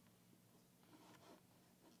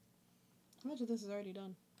 How much of this is already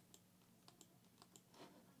done?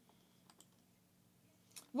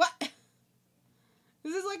 What?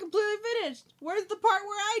 This is like completely finished. Where's the part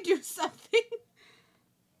where I do something?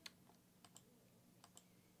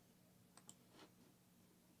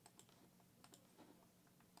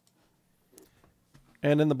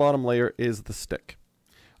 And in the bottom layer is the stick.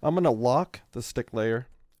 I'm going to lock the stick layer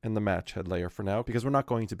and the match head layer for now because we're not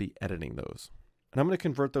going to be editing those. And I'm going to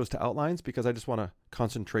convert those to outlines because I just want to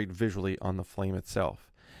concentrate visually on the flame itself.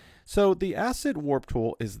 So the Asset Warp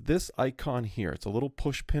tool is this icon here. It's a little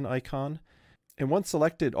push pin icon. And once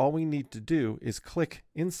selected, all we need to do is click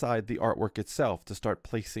inside the artwork itself to start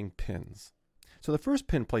placing pins. So the first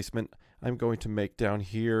pin placement I'm going to make down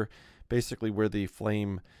here, basically where the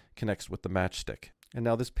flame connects with the matchstick. And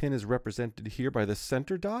now this pin is represented here by this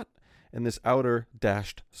center dot and this outer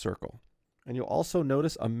dashed circle. And you'll also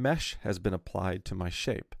notice a mesh has been applied to my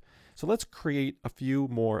shape. So let's create a few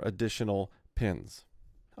more additional pins.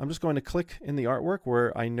 I'm just going to click in the artwork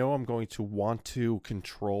where I know I'm going to want to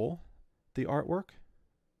control the artwork.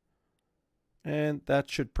 And that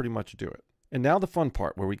should pretty much do it. And now the fun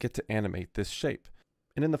part where we get to animate this shape.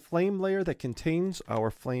 And in the flame layer that contains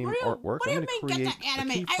our flame artwork, I'm going to create a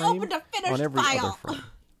keyframe on every other frame.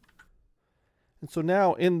 And so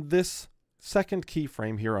now in this second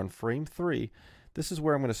keyframe here on frame 3, this is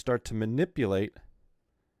where I'm going to start to manipulate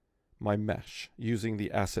my mesh using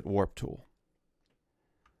the Asset Warp tool.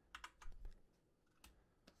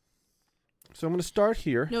 So I'm going to start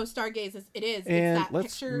here. No, stargazes. It is. And it's that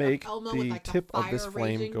let's make of the tip of this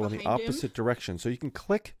flame go in the opposite direction. So you can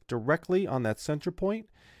click directly on that center point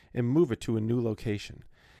and move it to a new location.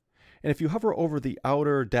 And if you hover over the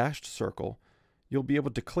outer dashed circle, you'll be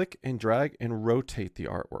able to click and drag and rotate the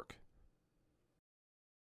artwork.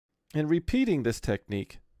 And repeating this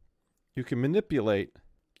technique, you can manipulate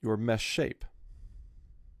your mesh shape.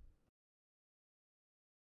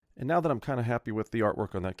 And now that I'm kind of happy with the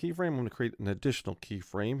artwork on that keyframe, I'm going to create an additional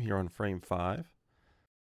keyframe here on frame 5.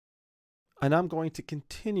 And I'm going to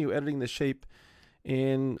continue editing the shape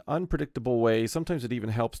in unpredictable ways. Sometimes it even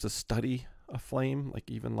helps to study a flame,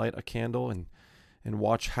 like even light a candle and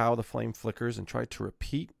watch how the flame flickers and try to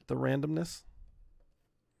repeat the randomness.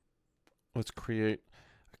 Let's create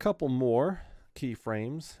a couple more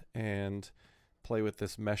keyframes and play with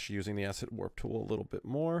this mesh using the Asset Warp tool a little bit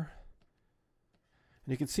more.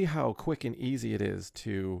 You can see how quick and easy it is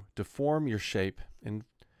to deform your shape in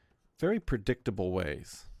very predictable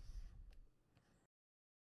ways.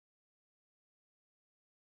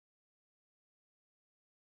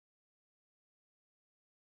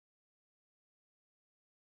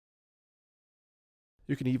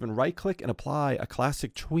 You can even right-click and apply a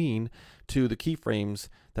classic tween to the keyframes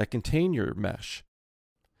that contain your mesh.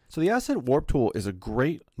 So the Asset Warp tool is a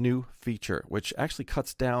great new feature, which actually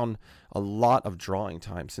cuts down a lot of drawing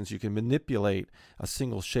time since you can manipulate a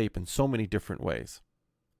single shape in so many different ways.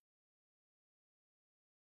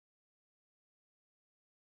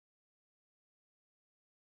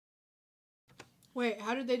 Wait,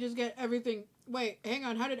 how did they just get everything? Wait, hang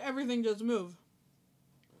on, how did everything just move?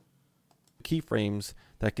 Keyframes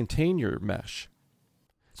that contain your mesh.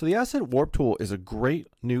 So the Asset Warp tool is a great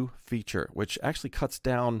new feature, which actually cuts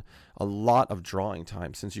down a lot of drawing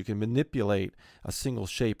time since you can manipulate a single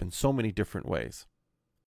shape in so many different ways.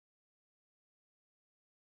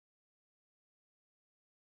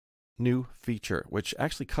 New feature, which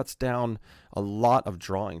actually cuts down a lot of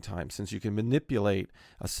drawing time since you can manipulate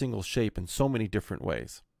a single shape in so many different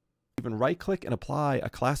ways. Even right-click and apply a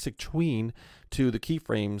classic tween to the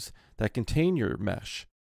keyframes that contain your mesh.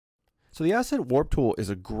 So the Asset Warp tool is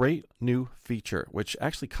a great new feature, which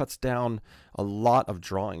actually cuts down a lot of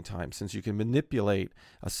drawing time since you can manipulate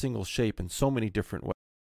a single shape in so many different ways.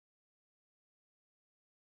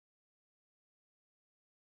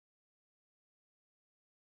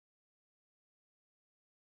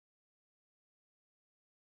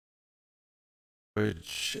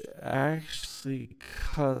 Which actually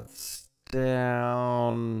cuts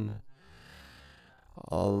down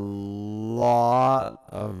a lot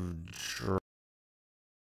of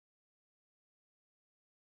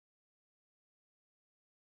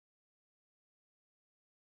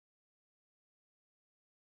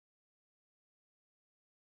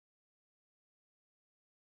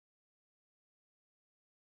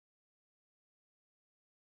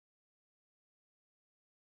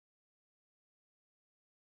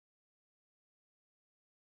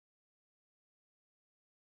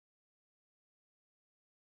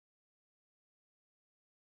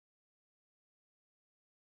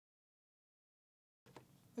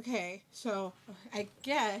Okay, so I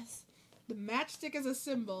guess the matchstick is a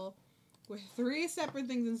symbol with 3 separate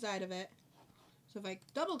things inside of it. So if I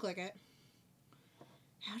double click it,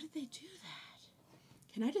 how did they do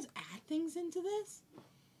that? Can I just add things into this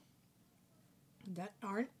that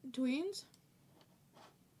aren't tweens?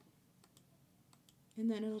 And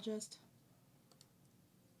then it'll just...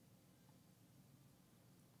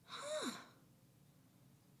 Huh.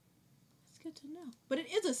 That's good to know. But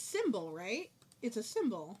it is a symbol, right? It's a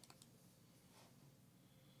symbol.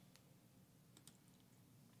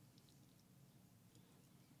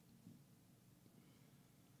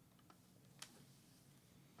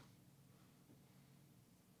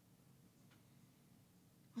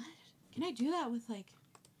 What? Can I do that with, like,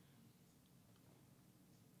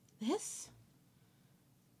 this?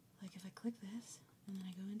 Like, if I click this, and then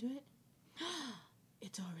I go into it?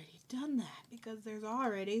 It's already done that, because there's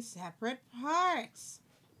already separate parts.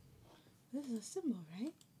 This is a symbol,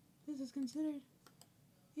 right? This is considered...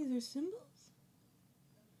 These are symbols?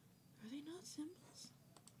 Are they not symbols?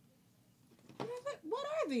 What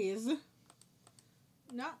are these?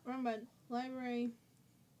 Not run by library.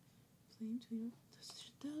 This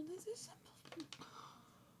is symbols.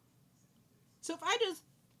 So if I just...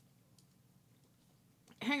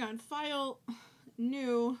 Hang on. File.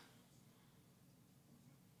 New.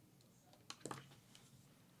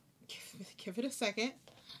 Give it a second.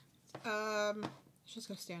 Let's just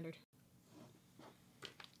go standard.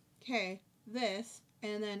 Okay, this,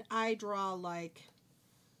 and then I draw like,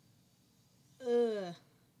 Okay,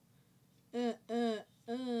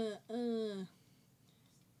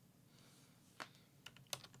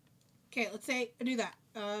 let's say I do that.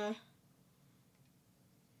 Where's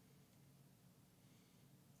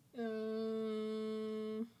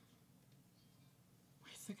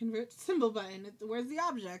the convert symbol button? Where's the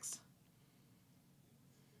objects?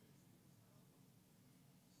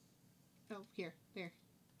 Oh, here, there.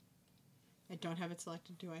 I don't have it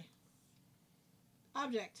selected, do I?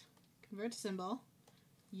 Object. Convert to symbol.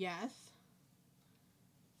 Yes.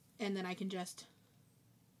 And then I can just...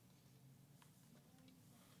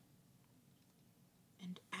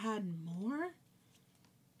 And add more?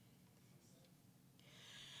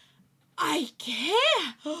 I can!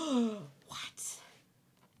 What?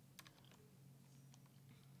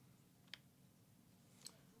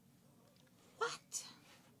 What?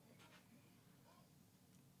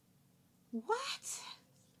 What?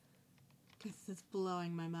 This is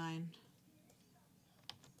blowing my mind.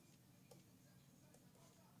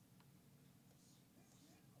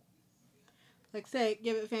 Like, say,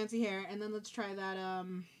 give it fancy hair, and then let's try that,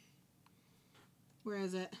 where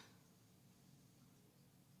is it?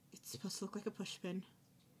 It's supposed to look like a push pin.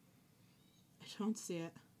 I don't see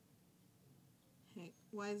it. Hey,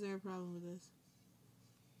 why is there a problem with this?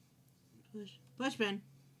 Push pin.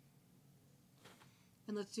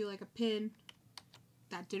 And let's do like a pin.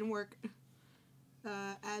 That didn't work.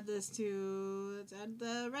 Add this to, let's add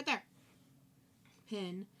the, right there.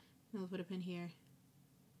 Pin. And we'll put a pin here.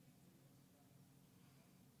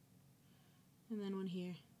 And then one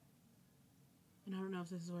here. And I don't know if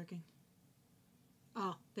this is working.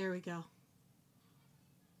 Oh, there we go.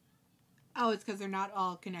 Oh, it's because they're not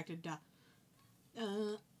all connected, duh.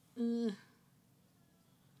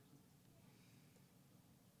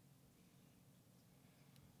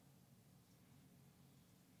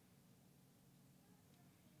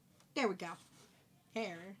 There we go.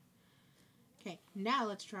 Hair. Okay, now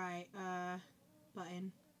let's try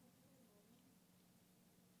button.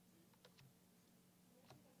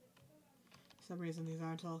 For some reason these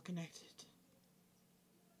aren't all connected.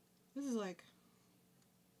 This is like,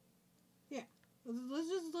 yeah.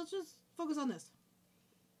 Let's just focus on this.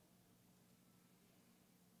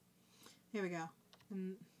 Here we go.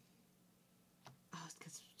 And oh,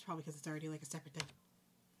 it's probably because it's already like a separate thing.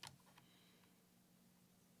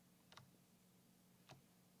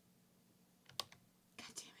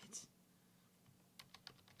 God damn it.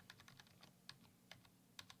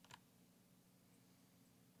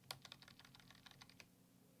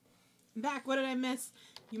 I'm back. What did I miss?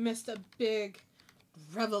 You missed a big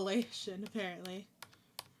revelation, apparently.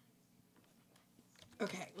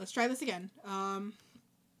 Okay, let's try this again.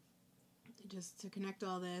 Just to connect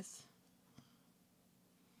all this.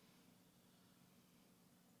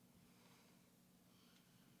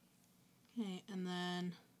 Okay, and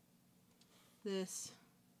then this.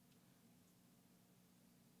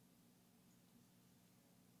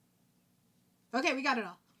 Okay, we got it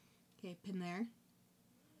all. Okay, pin there.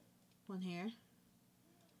 One here.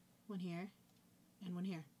 One here. And one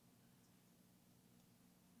here.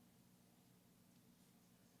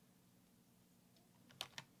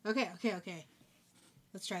 Okay.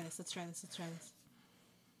 Let's try this.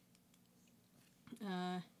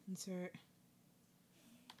 Insert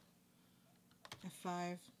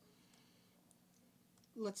F5.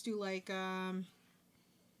 Let's do like,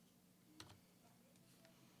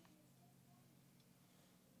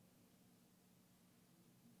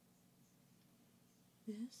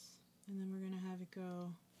 this, and then we're going to have it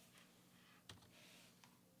go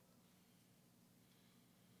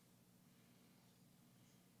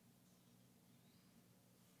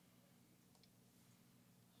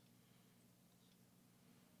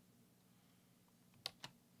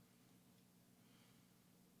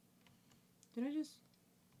Did I just...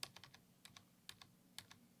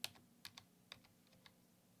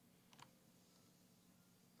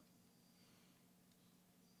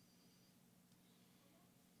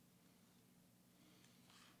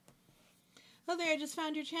 Oh there, I just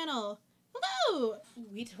found your channel. Hello,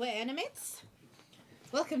 Adobe Animates.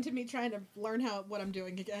 Welcome to me trying to learn what I'm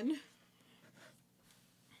doing again.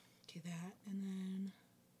 Do that, and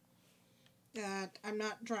then... I'm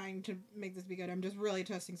not trying to make this be good, I'm just really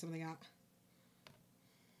testing something out.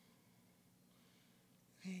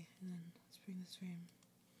 Okay, and then let's bring this frame.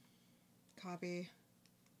 Copy.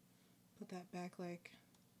 Put that back like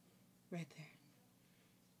right there.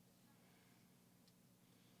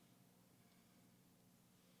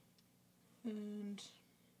 And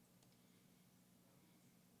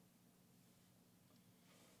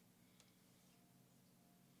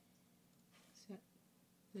is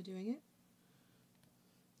that doing it?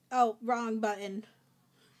 Oh, wrong button.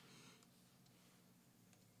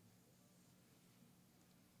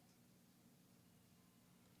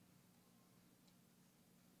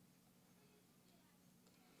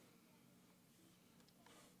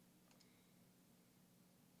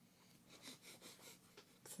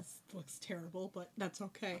 This looks terrible, but that's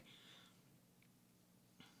okay.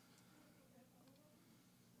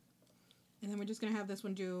 And then we're just gonna have this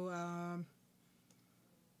one do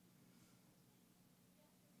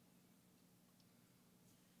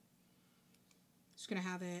just gonna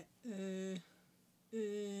have it and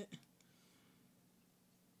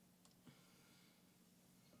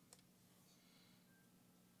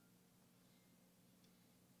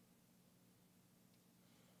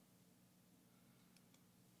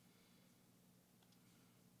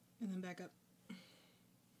then back up.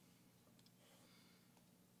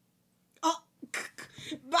 Oh!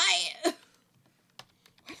 Bye! Why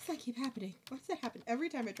does that keep happening? Why does that happen every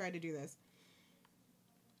time I try to do this?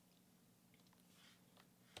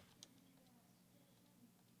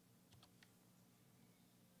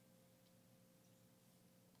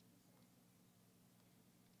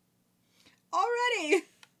 Already!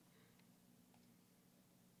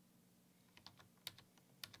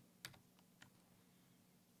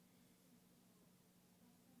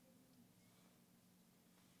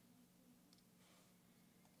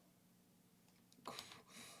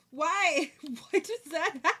 Why? Why does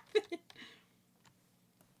that happen?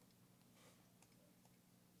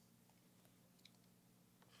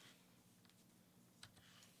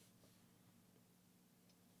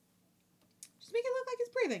 Just make it look like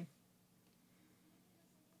it's breathing.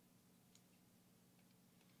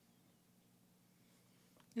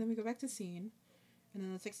 And then we go back to scene. And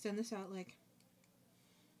then let's extend this out like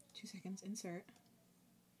 2 seconds. Insert.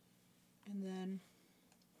 And then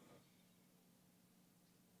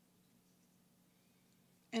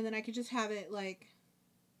I could just have it like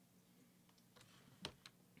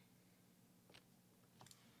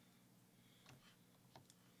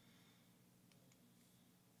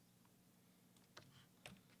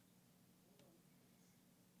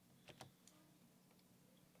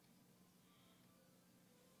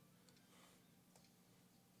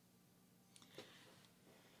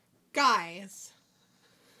Guys,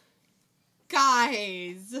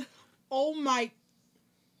 oh my,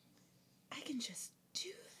 I can just do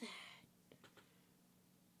that.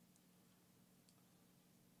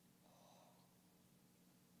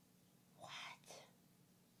 What?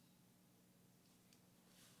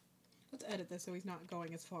 Let's edit this so he's not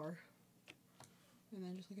going as far. And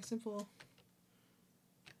then just like a simple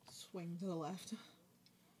swing to the left.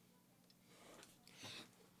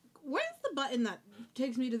 Where's the button that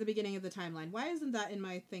takes me to the beginning of the timeline? Why isn't that in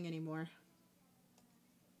my thing anymore?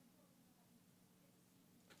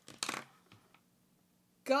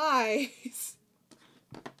 Guys,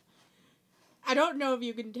 I don't know if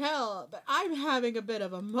you can tell, but I'm having a bit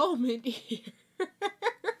of a moment here.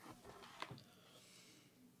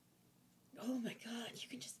 Oh my god, you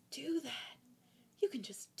can just do that. You can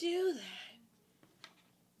just do that.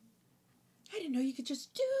 I didn't know you could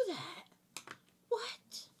just do that. What?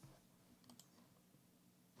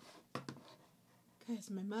 Guys,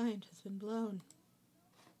 my mind has been blown.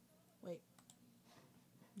 Wait.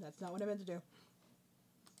 That's not what I meant to do.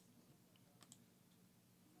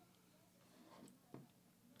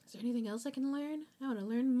 Is there anything else I can learn? I want to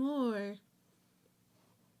learn more.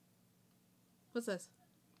 What's this?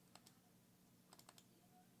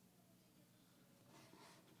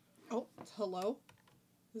 Oh, it's hello.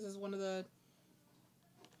 This is one of the...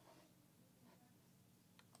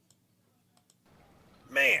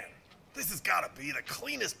 Man, this has got to be the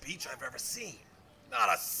cleanest beach I've ever seen.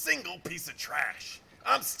 Not a single piece of trash.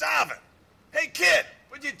 I'm starving. Hey kid,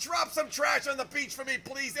 would you drop some trash on the beach for me,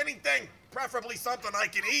 please? Anything, preferably something I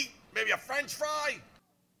can eat. Maybe a French fry?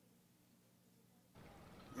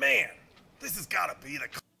 Man, this has got to be the...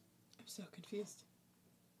 I'm so confused.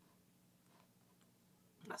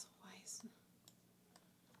 That's wise.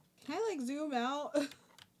 Can I like zoom out?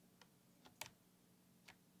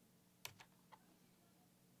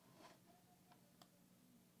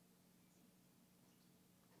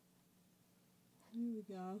 Here we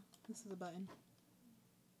go. This is a button.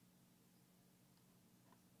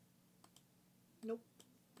 Nope.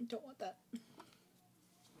 Don't want that.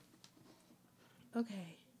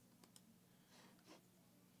 Okay.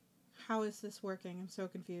 How is this working? I'm so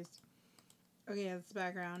confused. Okay, yeah, that's the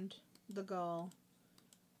background. The gull.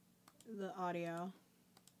 The audio.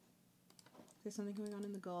 Is there something going on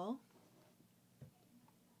in the gull?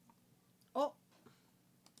 Oh!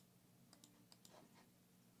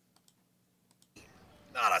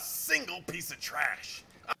 Not a single piece of trash.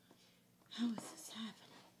 How is this happening?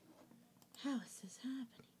 How is this happening?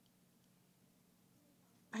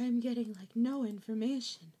 I am getting like no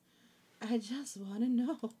information. I just want to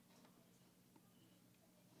know.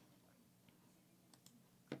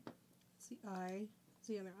 It's the eye. It's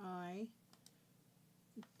the other eye.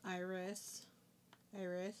 Iris.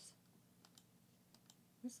 Iris.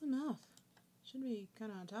 Where's the mouth? Should be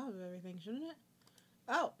kind of on top of everything, shouldn't it?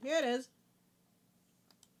 Oh, here it is.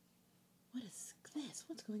 What is this?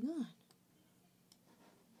 What's going on?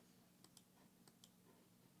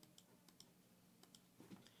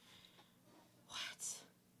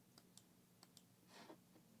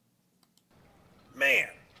 Man,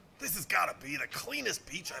 this has got to be the cleanest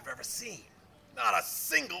beach I've ever seen. Not a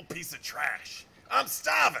single piece of trash. I'm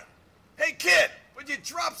starving. Hey kid, would you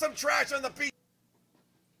drop some trash on the beach?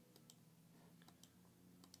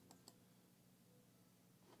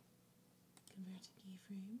 Convert to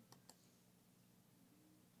keyframe.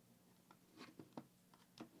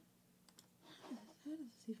 How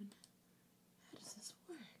does this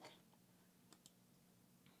work?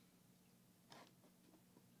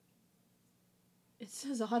 Is It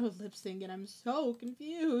says auto lip sync and I'm so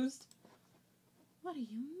confused. What do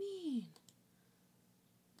you mean?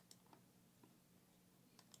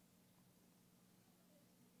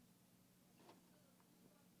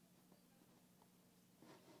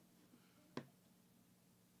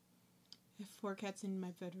 I have 4 cats in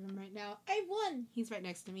my bedroom right now. I have 1! He's right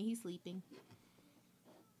next to me. He's sleeping.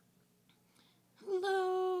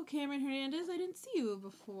 Hello, Cameron Hernandez. I didn't see you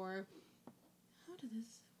before. How did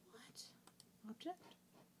this... What? Object?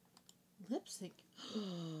 Lip sync.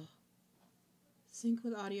 Sync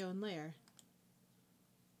with audio and layer.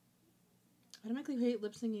 Automatically create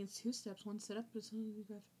lip syncing in 2 steps. 1 setup.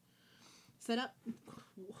 Setup.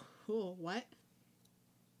 Cool. What?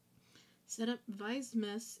 Set up vised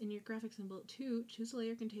mess in your graphic symbol. 2. Choose a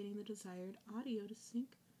layer containing the desired audio to sync.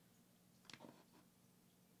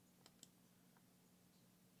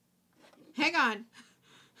 Hang on.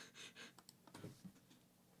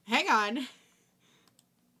 Hang on.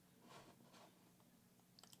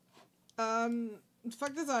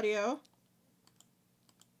 Fuck this audio.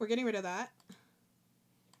 We're getting rid of that.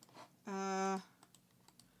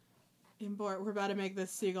 Import. We're about to make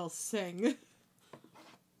this seagull sing.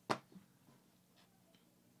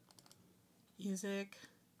 Music.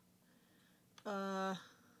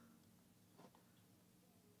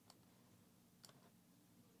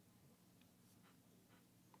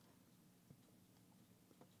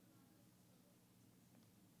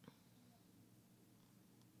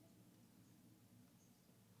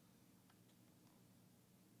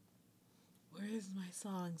 Where is my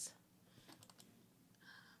songs?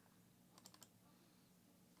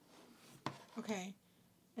 Okay.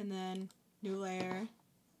 And then new layer.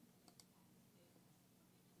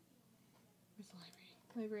 Where's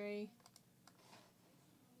the library?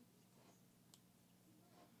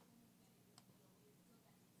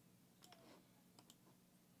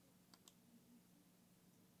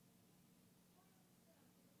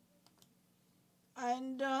 I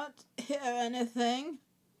don't hear anything.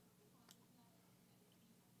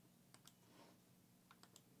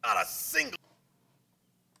 Not a single.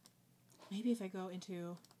 Maybe if I go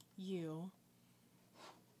into you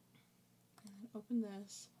and then open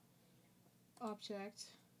this object,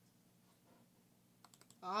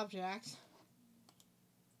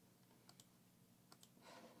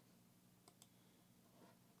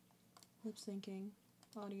 lip syncing,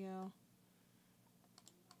 audio.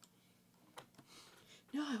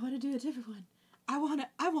 No, I want to do a different one. I want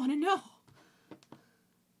to know.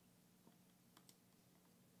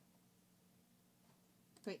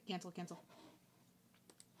 Wait, cancel.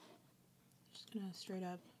 Just gonna straight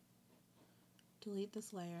up delete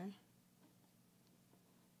this layer.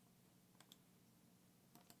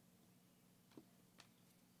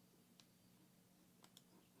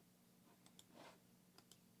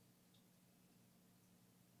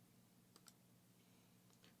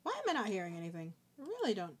 Why am I not hearing anything? I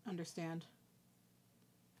really don't understand.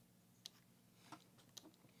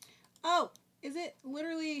 Oh, is it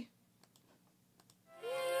literally...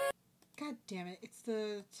 God damn it. It's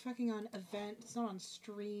fucking on event. It's not on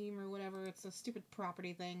stream or whatever. It's the stupid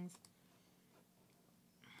property things.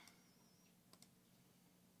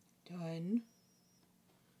 Done.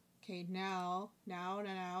 Okay, now,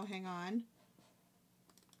 hang on.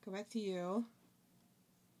 Go back to you.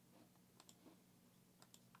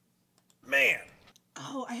 Man.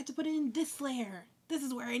 Oh, I had to put it in this layer. This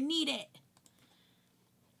is where I need it.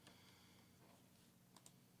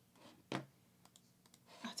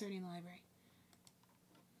 Oh, it's already in the library.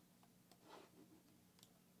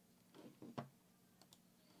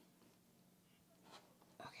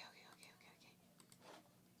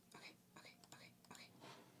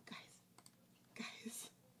 Okay. Guys.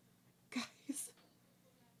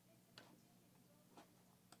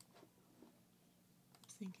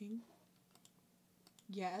 Syncing.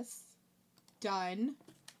 Yes. Done.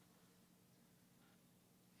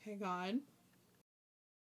 Hang on.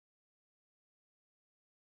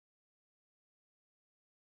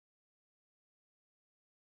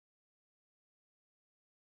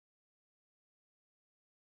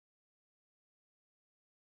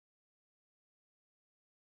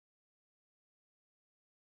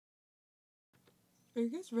 Are you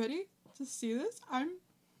guys ready to see this? I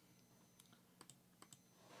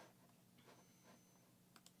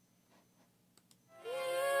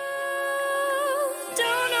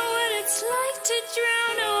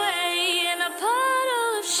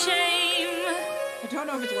don't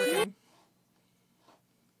know if it's working.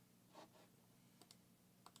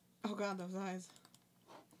 Oh god, those eyes.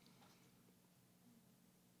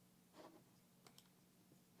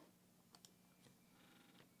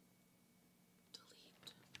 Delete.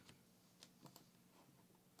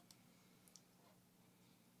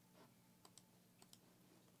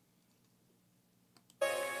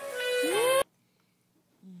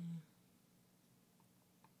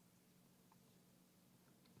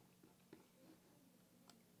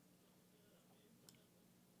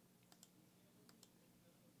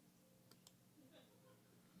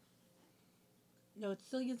 No, it's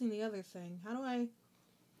still using the other thing. How do I...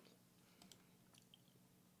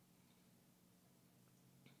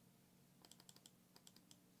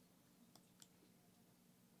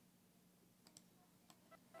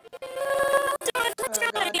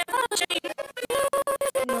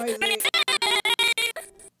 Noisy.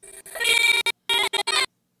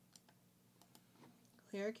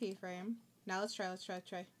 Clear keyframe. Now let's try.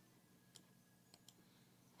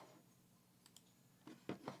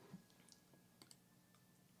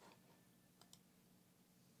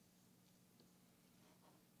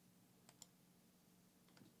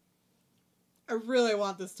 I really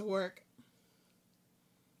want this to work.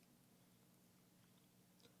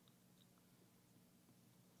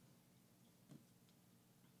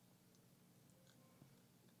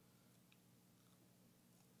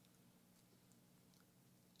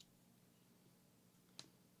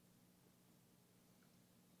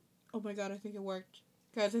 Oh my god, I think it worked.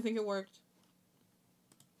 Guys, I think it worked.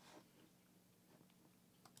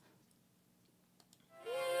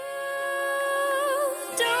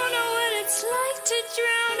 Don't know what it's like to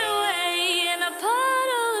drown away in a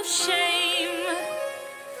puddle of shame.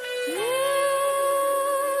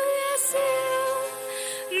 Yes,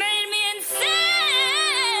 you made me insane.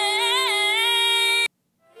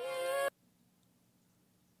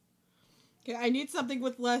 Okay, I need something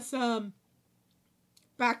with less,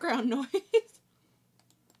 background noise.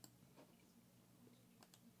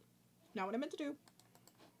 Not what I meant to do.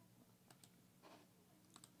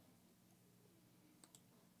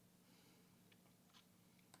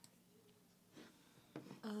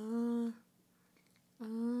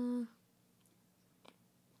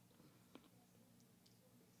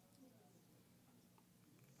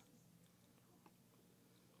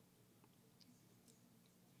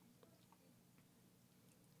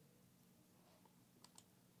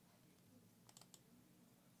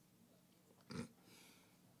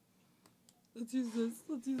 Let's use this.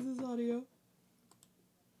 Let's use this audio.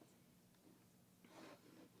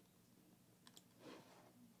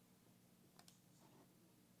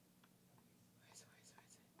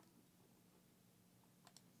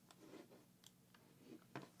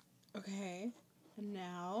 Okay, and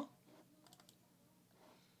now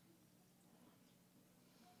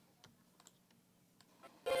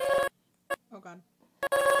oh god.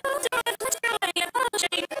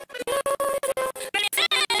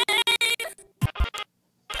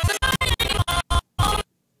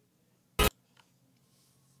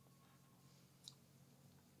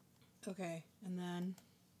 Okay, and then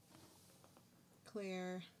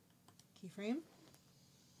clear keyframe,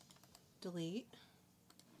 delete,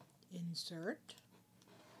 insert,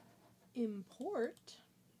 import,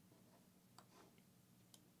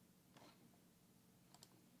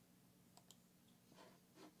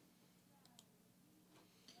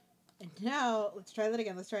 and now let's try that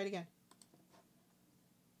again. Let's try it again.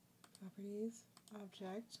 Properties,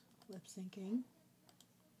 object, lip syncing,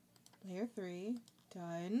 layer 3,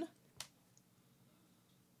 done.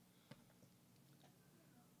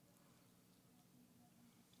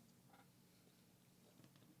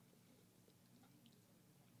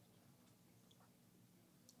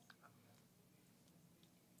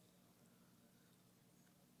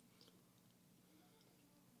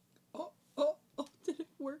 Oh, did it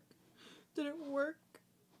work? Did it work?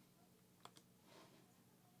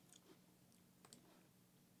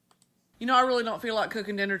 You know, I really don't feel like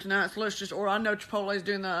cooking dinner tonight, so let's just, or I know Chipotle's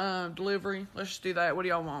doing the delivery. Let's just do that. What do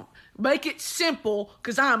y'all want? Make it simple,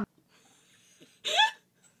 because I'm...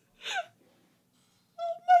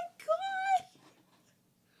 Oh my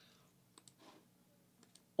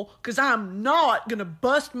god! Because I'm not going to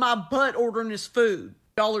bust my butt ordering this food.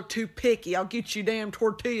 Y'all are too picky. I'll get you damn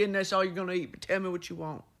tortilla and that's all you're going to eat. But tell me what you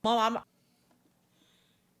want. Mom, I'm...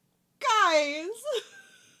 Guys!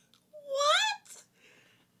 What?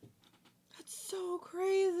 That's so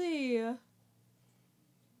crazy.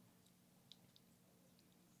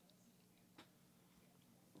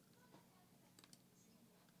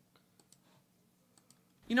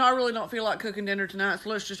 You know, I really don't feel like cooking dinner tonight, so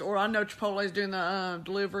let's just, or I know Chipotle's doing the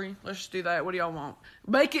delivery. Let's just do that. What do y'all want?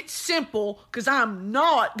 Make it simple, because I'm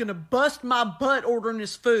not going to bust my butt ordering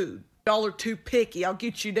this food. Y'all are too picky. I'll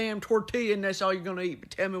get you damn tortilla and that's all you're going to eat.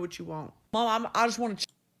 But tell me what you want. Mom, I just want to...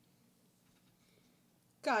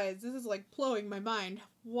 Guys, this is like blowing my mind.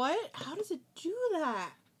 What? How does it do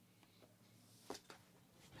that?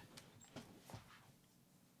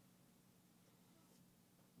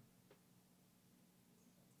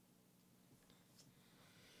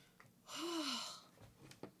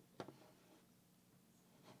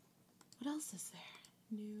 What else is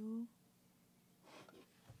there? New.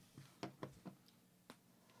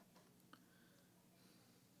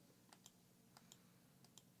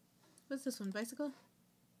 What's this one? Bicycle?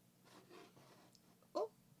 Oh.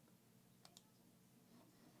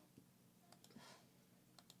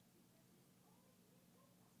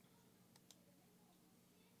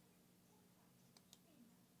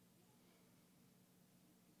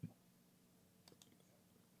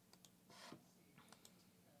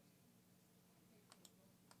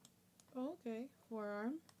 Okay,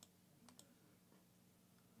 forearm.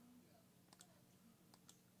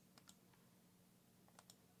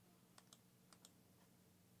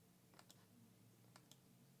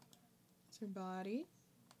 It's her body.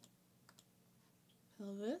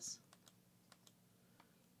 Pelvis.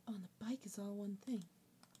 Oh, and the bike is all one thing.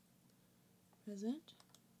 Present.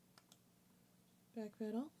 Back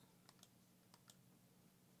pedal.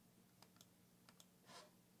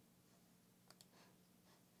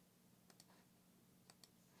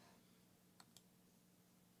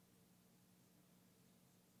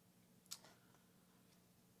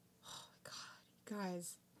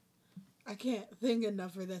 Guys, I can't think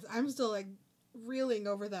enough for this. I'm still like reeling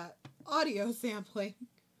over that audio sampling.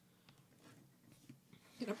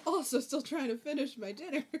 And I'm also still trying to finish my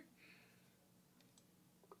dinner.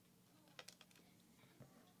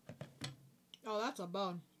 Oh, that's a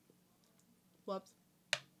bone. Whoops.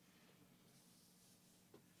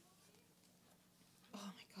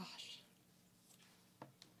 Oh my gosh.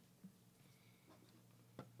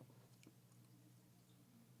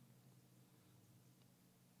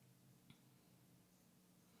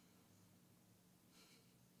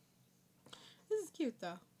 This is cute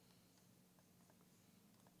though.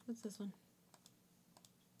 What's this one?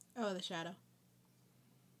 Oh, the shadow.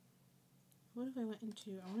 What if I went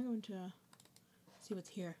into, I want to go into, see what's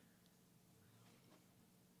here.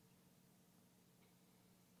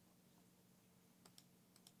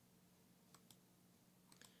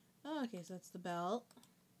 Oh, okay, so that's the belt.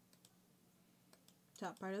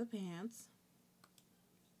 Top part of the pants.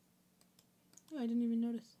 Oh, I didn't even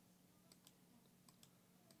notice.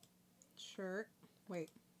 Shirt. Wait.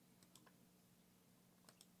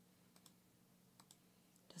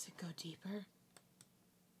 Does it go deeper?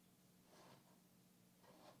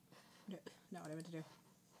 No, not what I meant to do.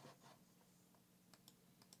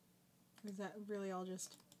 Is that really all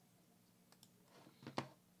just...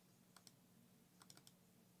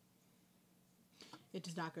 It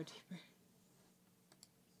does not go deeper.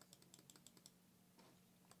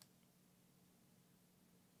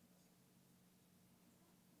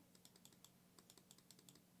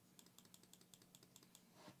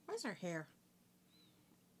 Where's her hair?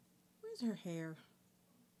 Where's her hair?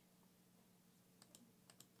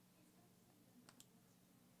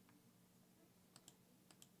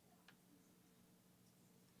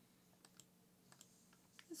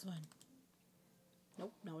 This one.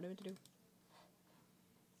 Nope, not what I meant to do.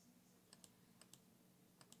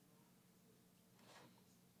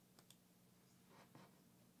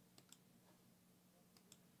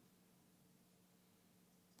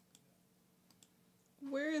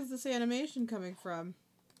 Where is this animation coming from?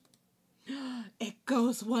 It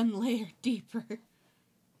goes one layer deeper.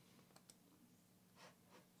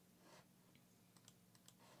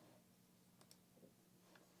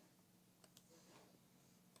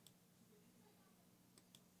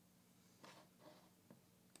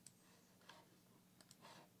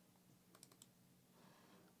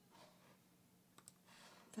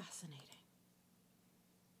 Fascinating.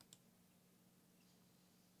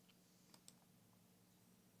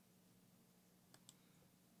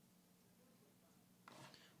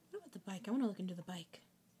 What about the bike? I want to look into the bike.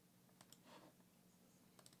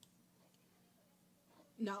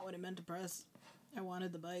 Not what I meant to press. I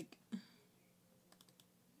wanted the bike.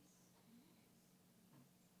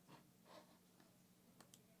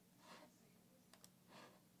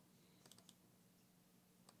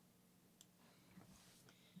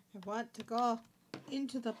 I want to go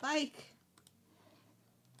into the bike.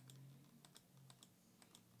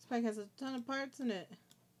 This bike has a ton of parts in it.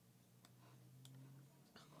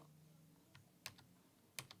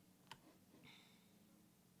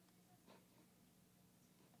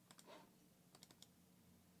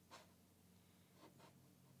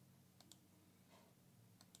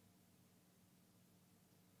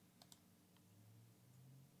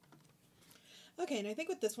 Okay, and I think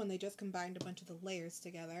with this one they just combined a bunch of the layers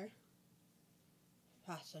together.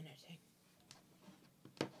 Fascinating.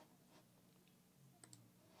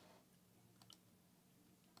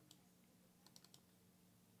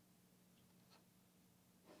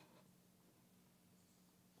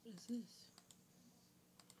 What is this?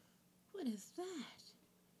 What is that?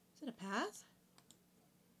 Is it a path?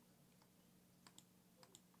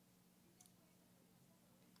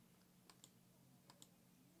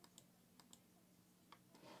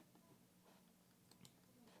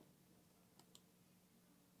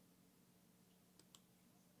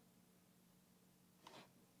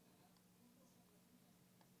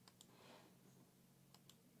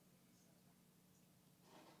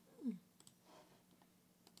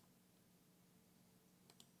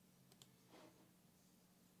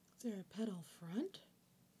 Is there a pedal front?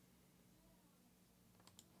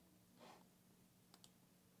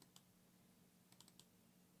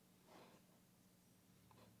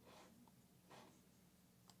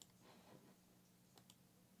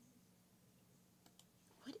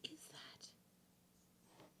 What is that?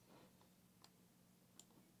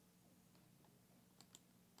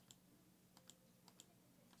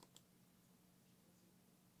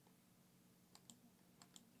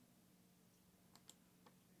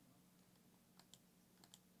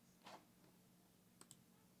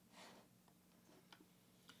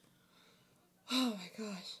 Oh my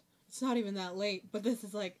gosh. It's not even that late, but this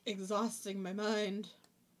is like exhausting my mind.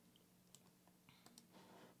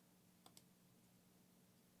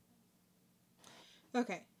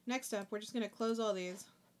 Okay, next up, we're just going to close all these.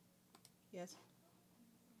 Yes.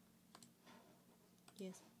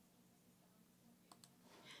 Yes.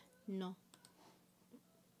 No.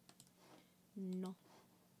 No.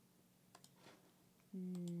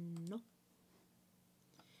 No.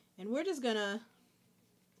 And we're just going to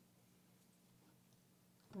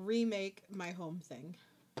remake my home thing.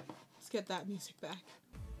 Let's get that music back.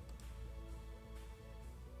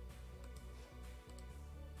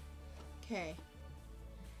 Okay.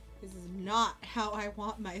 This is not how I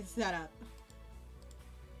want my setup.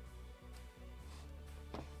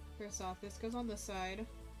 First off, this goes on this side.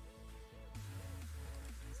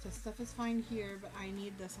 So stuff is fine here, but I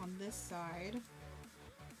need this on this side.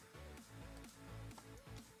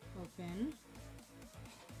 Open.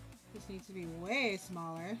 This needs to be way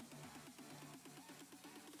smaller.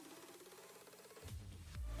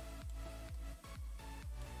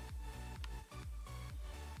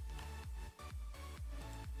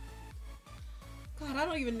 God, I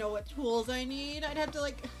don't even know what tools I need. I'd have to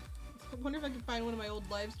like... I wonder if I could find one of my old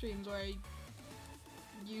live streams where I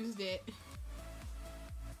used it.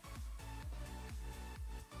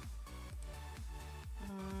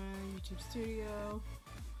 YouTube Studio.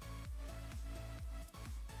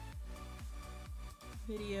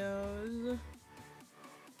 Videos.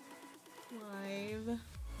 Live.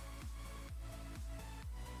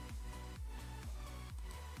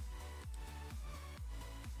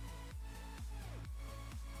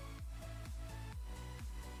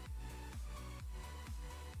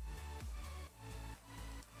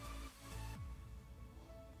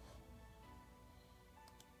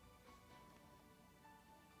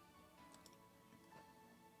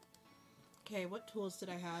 Okay, what tools did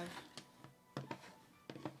I have?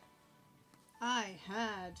 I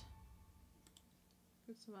had...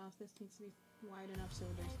 First of all, this needs to be wide enough so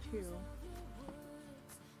there's two.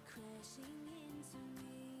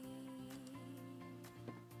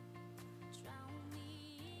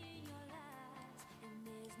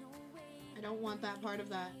 I don't want that part of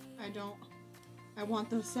that. I want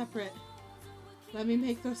those separate. Let me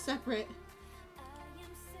make those separate.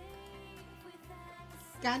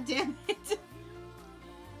 God damn it.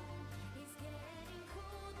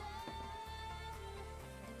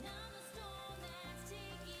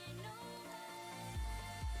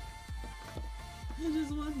 I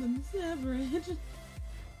just want them separate.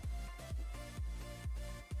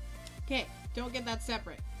 Okay, don't get that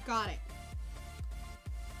separate. Got it.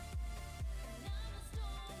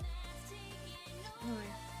 Alright.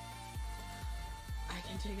 I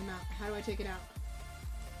can take them out. How do I take it out?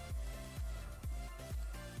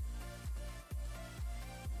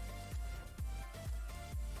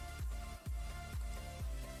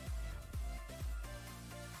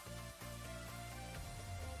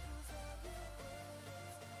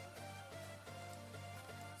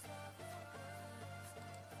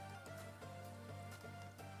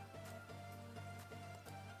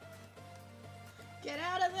 Get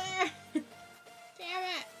out of there! Damn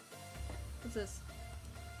it! What's this?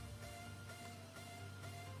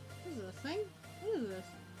 This is a thing? What is this?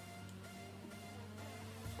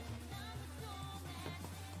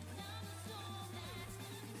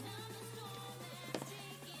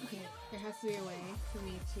 Okay, there has to be a way for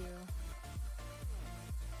me to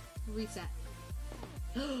reset.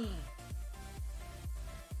 It's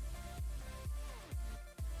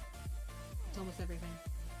almost everything.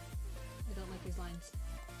 I don't like these lines.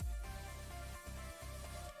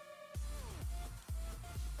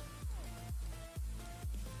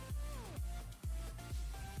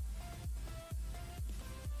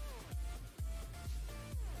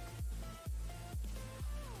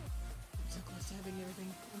 I'm so close to having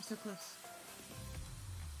everything. I'm so close.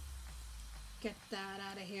 Get that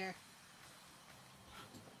out of here.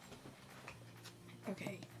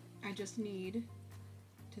 Okay, I just need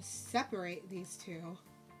to separate these two.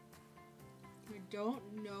 I don't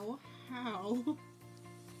know how.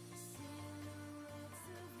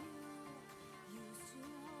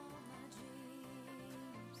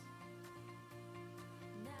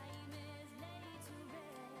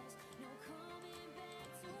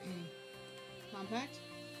 Compact.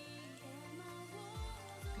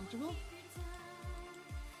 Comfortable.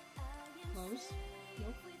 Close.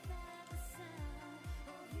 Nope.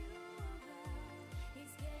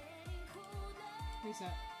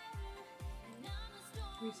 Reset.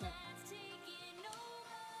 Reset.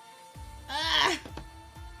 Ah!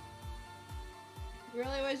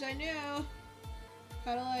 Really wish I knew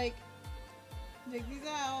how to, like, take these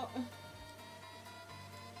out.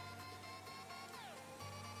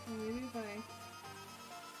 Maybe if I...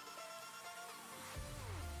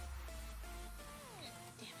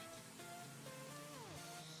 Damn it.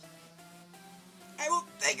 I will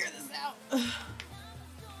figure this out.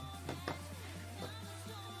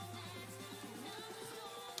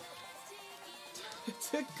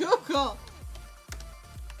 To Google.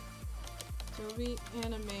 Adobe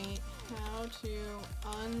Animate, how to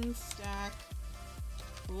unstack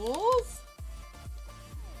tools?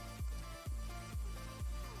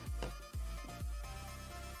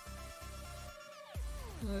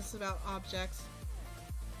 Oh, this is about objects.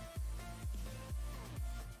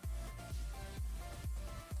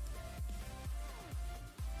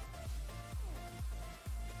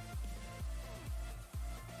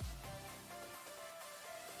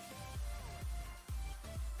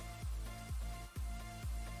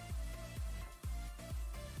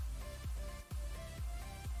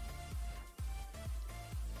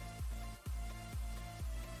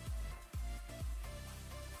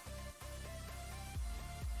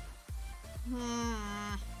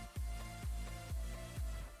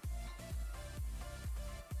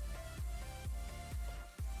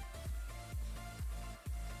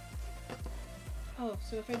 Oh,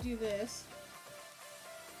 so if I do this...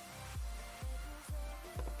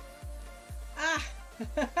 Ah!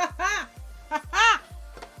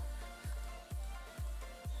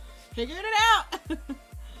 Figured it out!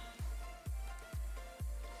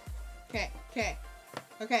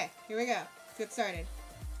 Okay, here we go. Let's get started.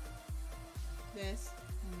 This,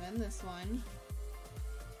 and then this one.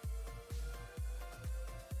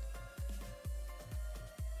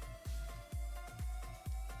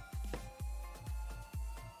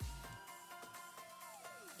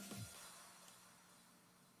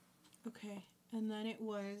 Okay, and then it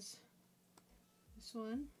was this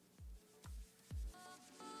one,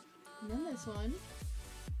 and then this one,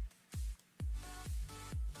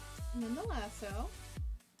 and then the lasso.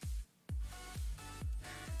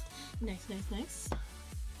 Nice, nice, nice.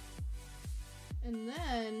 And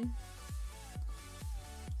then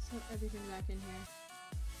set everything back in here.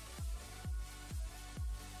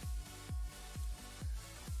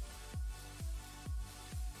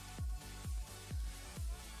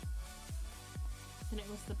 And it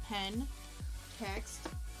was the pen, text,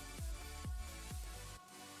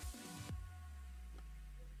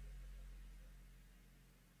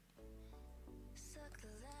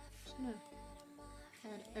 just gonna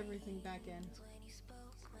add everything back in.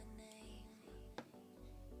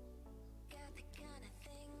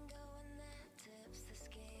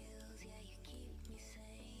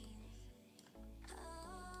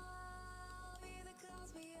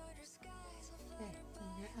 Okay,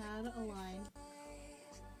 I'm gonna add a line.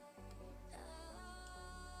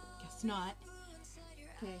 Guess not.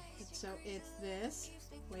 Okay, so it's this.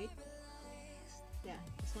 Wait. Yeah,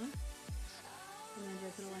 this one. And then do I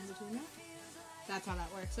put a line between that? That's how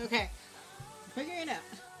that works. Okay. I'm figuring it out.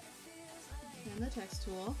 And the text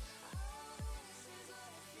tool.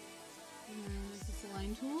 And then is this the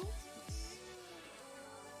line tool?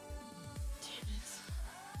 Damn it.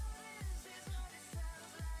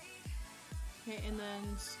 Okay, and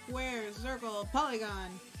then square, circle,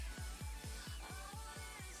 polygon.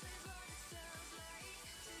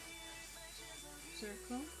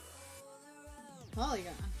 Circle,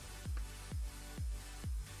 polygon.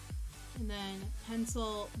 And then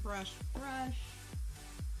pencil, brush, brush.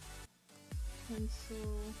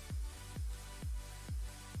 Pencil,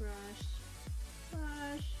 brush,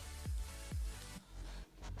 brush.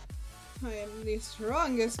 I am the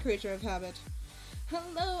strongest creature of habit.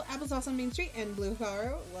 Hello, applesauce on Main Street and Blue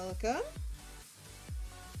Flower. Welcome.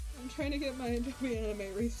 I'm trying to get my Adobe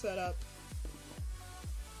Animate reset up.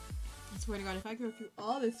 I swear to God, if I go through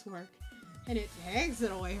all this work and it takes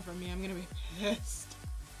it away from me, I'm gonna be pissed.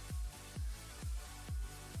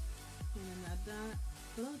 And then add that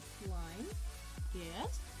little line.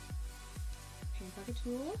 Yes. Paint bucket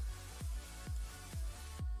tool.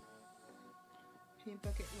 Paint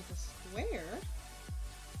bucket with a square.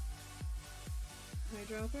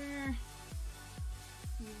 Eyedropper.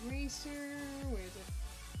 Eraser. Where is it?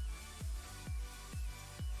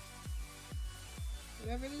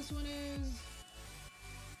 Whatever this one is.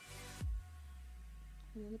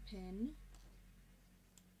 And then a pen.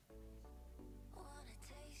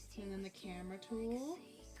 And then the camera tool.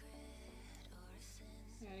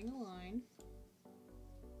 Adding a line.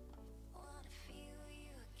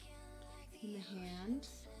 And the hand.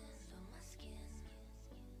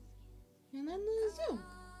 And then the zoom.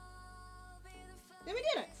 Then we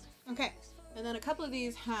did it. Okay. And then a couple of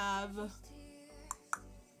these have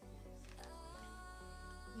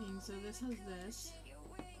things. So this has this.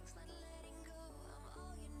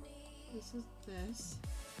 This is this.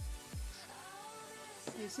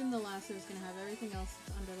 I assume the lasso is going to have everything else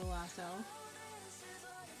that's under the lasso.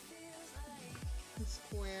 The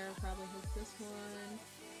square probably has this one.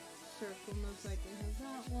 Circle most likely has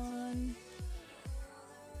that one.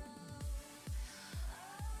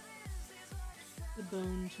 The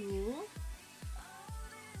bone tool.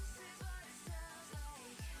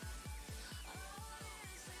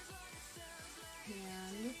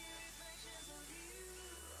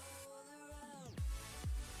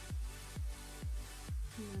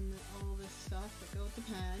 And then all this stuff that go with the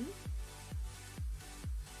pen.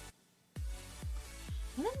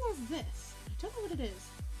 And then there's this. I don't know what it is.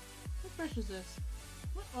 What brush is this?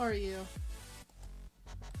 What are you?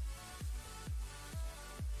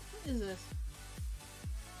 What is this?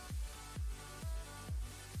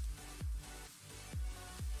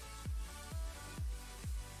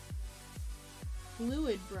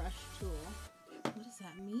 Fluid brush tool. What does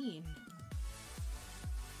that mean?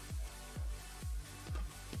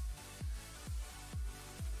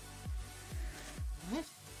 What?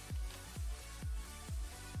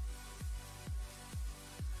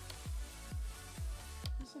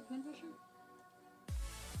 Is this a pen pusher?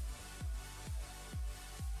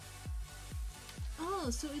 Oh,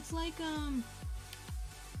 so it's like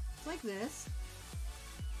this.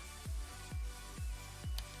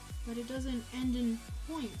 But it doesn't end in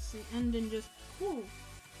points, they end in just, ooh,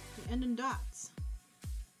 they end in dots.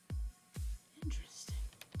 Interesting.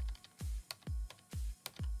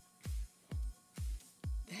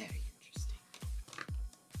 Very interesting.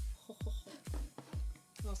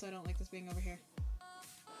 Also, I don't like this being over here.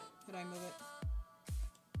 How do I move it?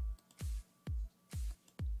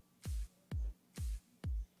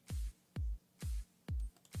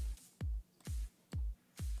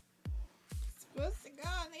 It's supposed to go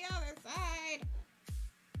on the other side.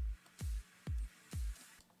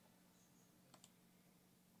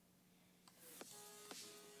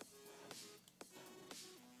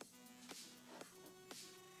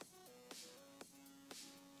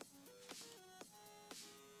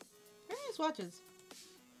 Where are his watches?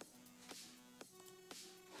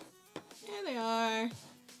 There they are.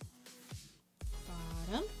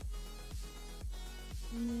 Bottom.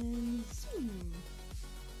 And then zoom.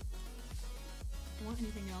 Don't want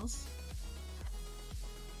anything else.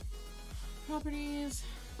 Properties.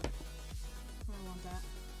 Oh, I want that.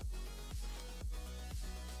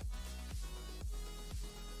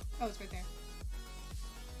 Oh, it's right there.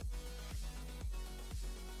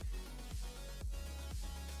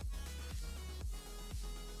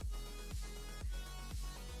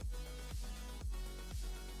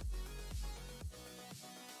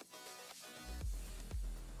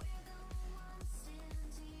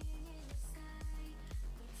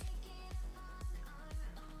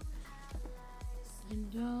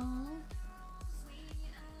 Window.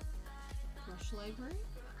 Brush library.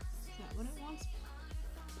 Is that what it wants?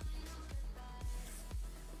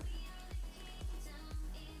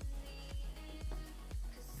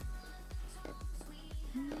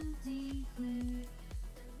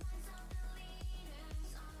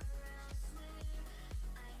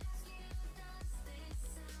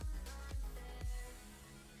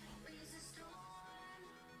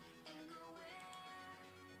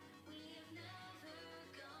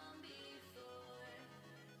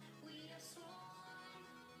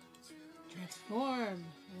 Transform.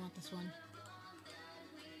 I want this one.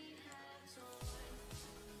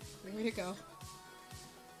 Where'd it go?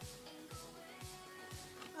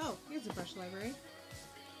 Oh, here's the brush library.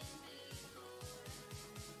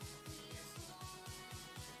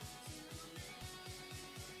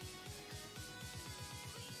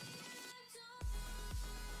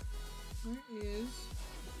 Where is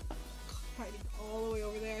hiding all the way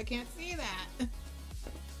over there? I can't see that.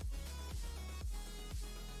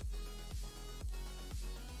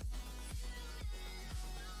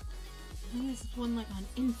 I think this is one like on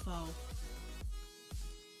info.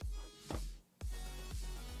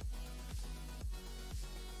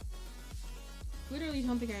 Literally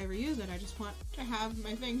don't think I ever use it. I just want to have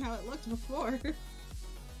my thing how it looked before.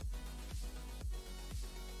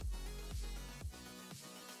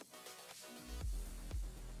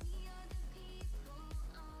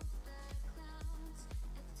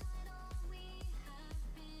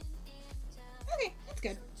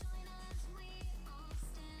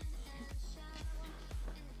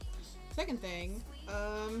 second thing,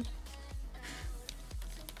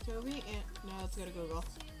 Adobe no, let's go to Google.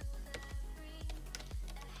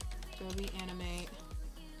 Adobe Animate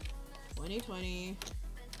 2020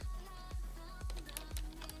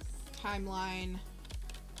 timeline.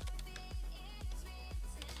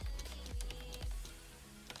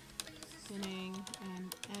 Beginning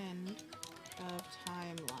and end of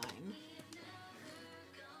timeline.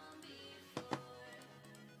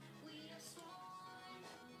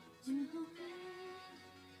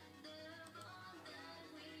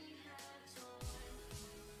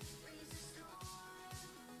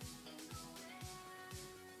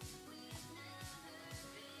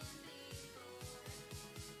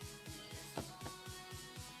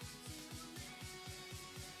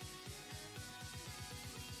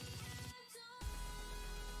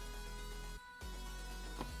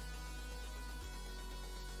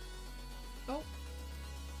 Oh.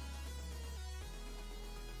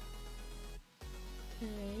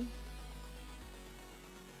 Okay.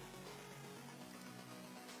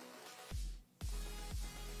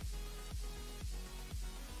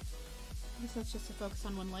 I guess that's just to focus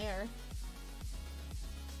on one layer.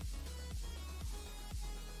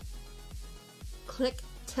 Click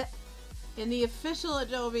to... In the official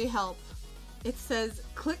Adobe help, it says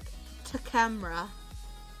click to camera.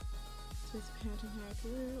 So it's parenting hair,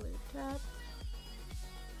 layer cap,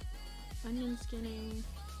 onion skinning.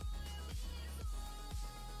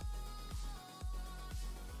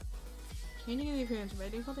 Changing the appearance by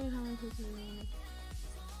default and how I put it in.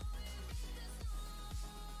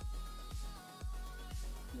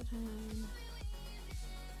 The time.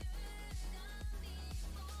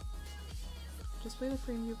 Display the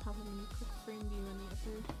frame view pop-up menu. Click frame view in the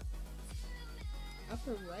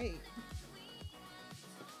upper right.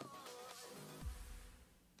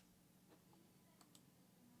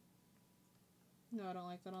 No, I don't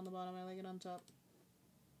like that on the bottom. I like it on top.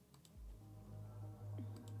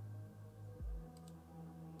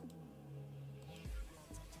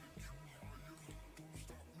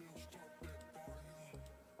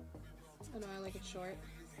 Oh no, I like it short.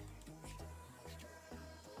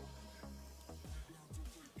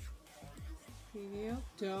 Preview.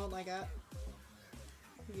 Don't like it.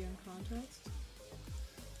 Preview in context.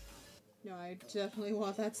 No, I definitely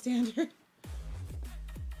want that standard.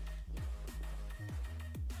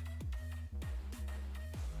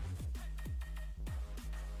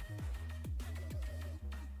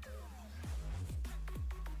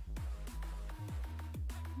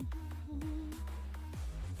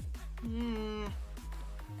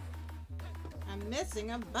 I'm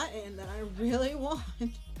missing a button that I really want.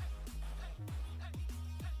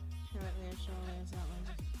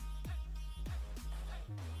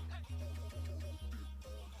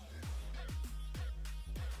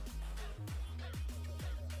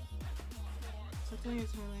 Something is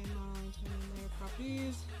highlighting modeling time layer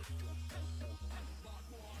properties.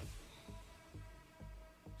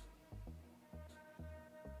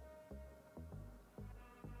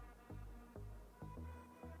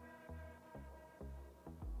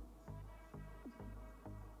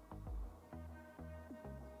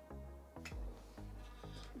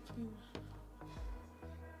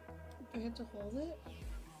 I have to hold it?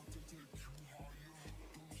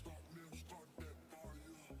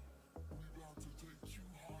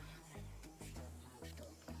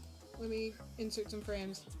 Let me insert some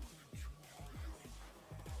frames.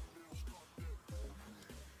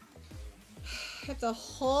 I have to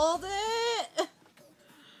hold it?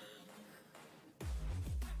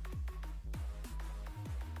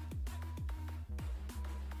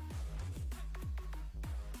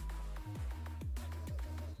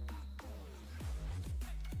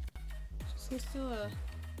 There's still a...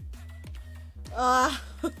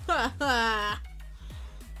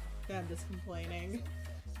 I'm just complaining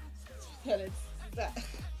that it's that.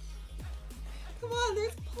 Come on,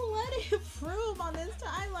 there's plenty of room on this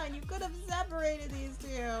timeline. You could have separated these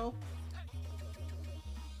two.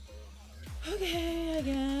 Okay, I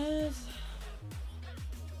guess.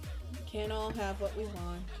 We can't all have what we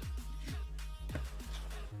want.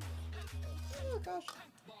 Oh gosh.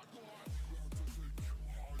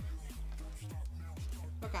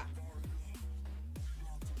 Okay.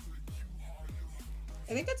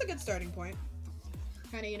 I think that's a good starting point.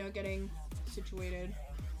 Kind of, you know, getting situated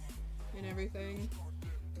and everything.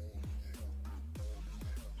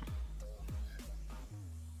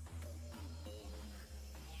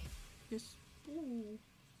 Yes. Ooh.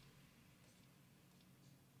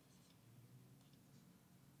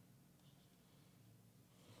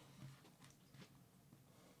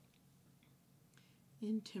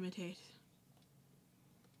 Intimidate.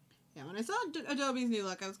 Yeah, when I saw Adobe's new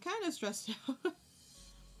look, I was kind of stressed out.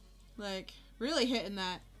 Like, really hitting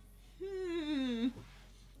that.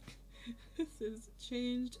 This has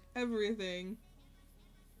changed everything.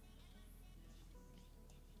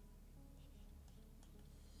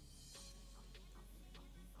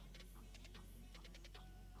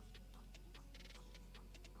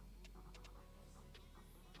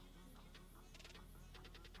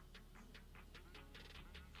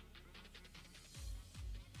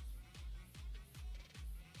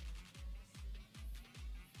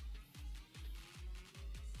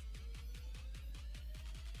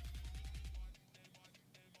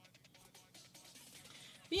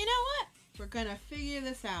 But you know what? We're gonna figure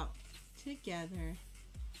this out together.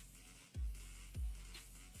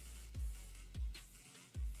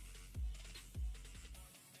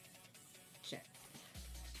 Shit.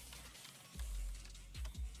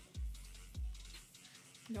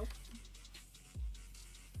 Nope.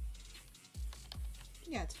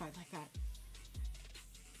 Yeah, it's fine like that.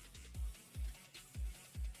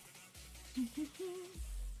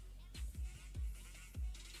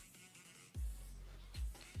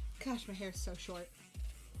 Gosh, my hair is so short.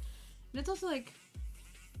 And it's also like,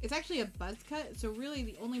 it's actually a buzz cut, so really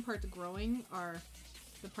the only parts growing are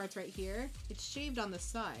the parts right here. It's shaved on the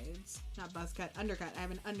sides. Not buzz cut, undercut. I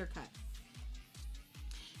have an undercut.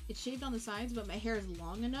 It's shaved on the sides, but my hair is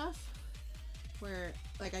long enough where,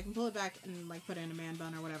 like, I can pull it back and, like, put it in a man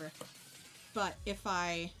bun or whatever. But if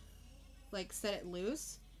I, like, set it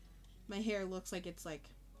loose, my hair looks like it's, like,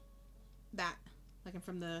 that. Like I'm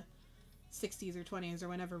from the 60s or 20s or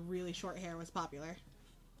whenever really short hair was popular.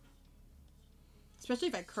 Especially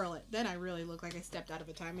if I curl it. Then I really look like I stepped out of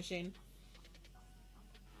a time machine.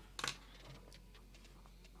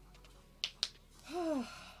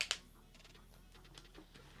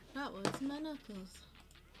 That was my knuckles.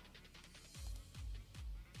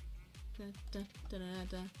 Da, da, da,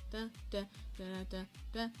 da, da, da, da, da,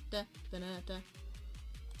 da, da, da, da.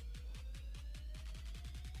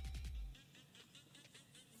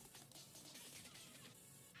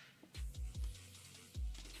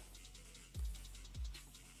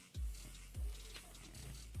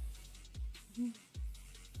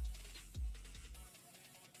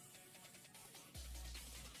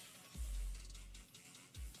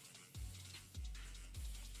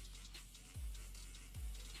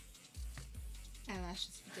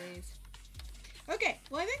 Eyelashes for days. Okay,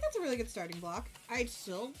 well I think that's a really good starting block. I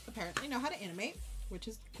still apparently know how to animate, which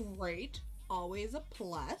is great. Always a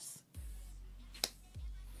plus.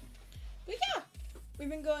 But yeah, we've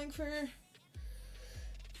been going for,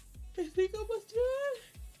 I think, almost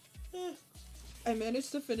an hour. I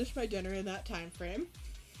managed to finish my dinner in that time frame.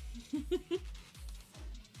 And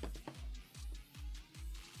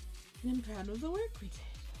I'm proud of the work we did.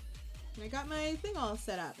 And I got my thing all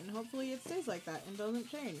set up, and hopefully it stays like that and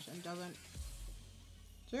doesn't change and doesn't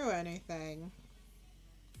do anything.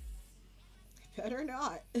 Better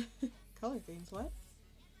not. Color themes, what?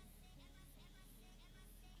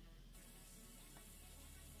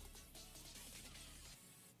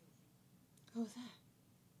 What was that?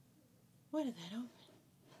 What did that open?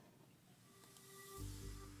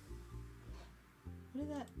 What did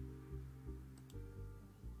that...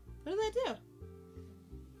 What did that do?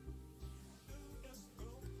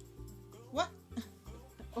 What?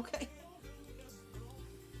 Okay.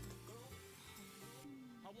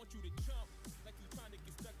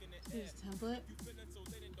 Here's a template.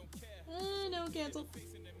 No, cancel.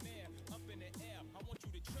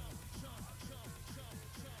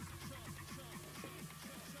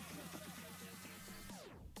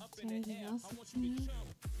 Is there anything else that's new?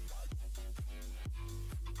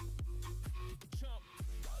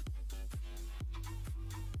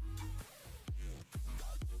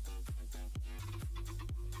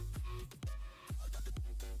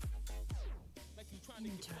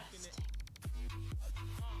 Interesting.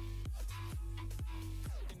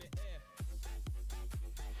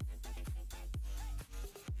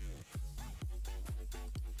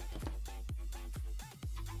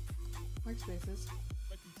 Workspaces.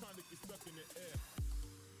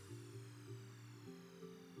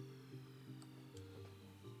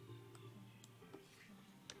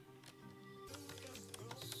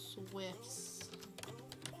 Swifts.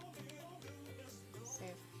 Save.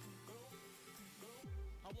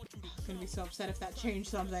 I'm gonna be so upset if that changed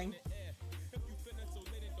something.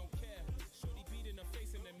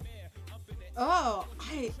 Oh,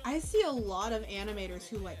 I see a lot of animators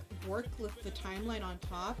who like work with the timeline on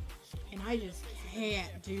top, and I just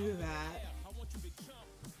can't do that.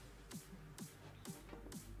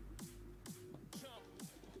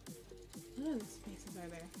 What other spaces are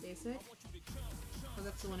there? Basic?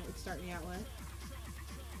 because that's the one it would start me out with.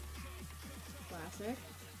 Classic.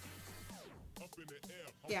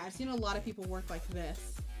 Yeah, I've seen a lot of people work like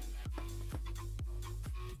this.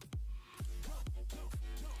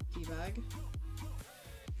 Debug.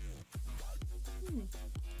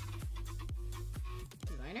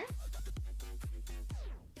 Designer.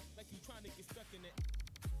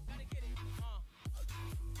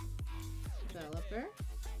 Developer.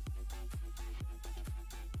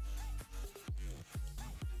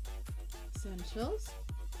 Essentials.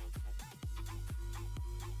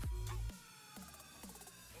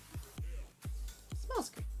 Small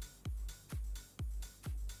screen.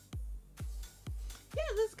 Yeah,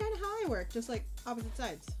 this is kind of how I work, just like opposite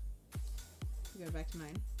sides. Go back to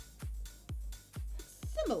mine. It's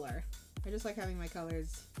similar. I just like having my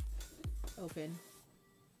colors open.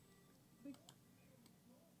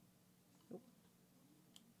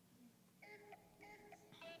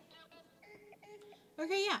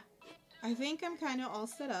 Okay, yeah. I think I'm kind of all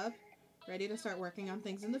set up, ready to start working on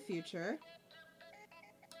things in the future.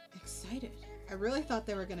 Excited. I really thought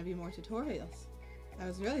there were going to be more tutorials. I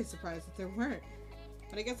was really surprised that there weren't.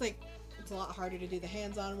 But I guess, like, it's a lot harder to do the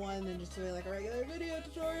hands-on one than just doing, like, a regular video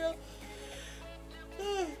tutorial.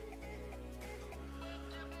 But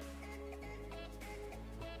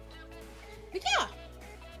yeah!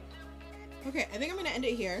 Okay, I think I'm going to end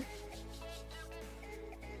it here.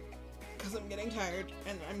 Because I'm getting tired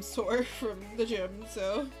and I'm sore from the gym,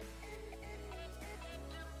 so...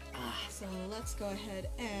 So let's go ahead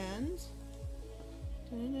and...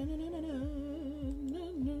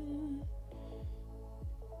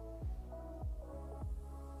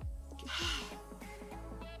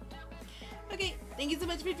 Okay, thank you so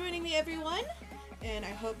much for joining me, everyone. And I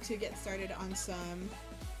hope to get started on some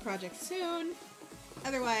projects soon.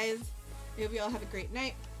 Otherwise, I hope you all have a great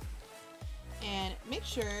night. And make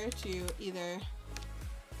sure to either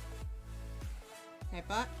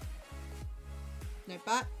Nightbot,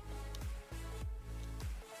 Nightbot,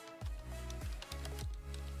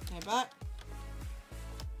 Nightbot.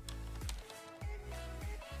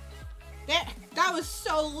 That was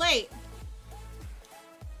so late.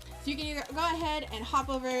 So you can either go ahead and hop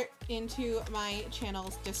over into my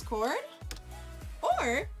channel's Discord,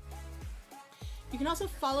 or you can also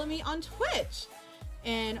follow me on Twitch.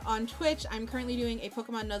 And on Twitch, I'm currently doing a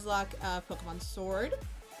Pokemon Nuzlocke Pokemon Sword,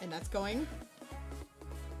 and that's going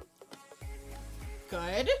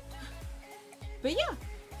good. But yeah,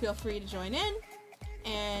 feel free to join in,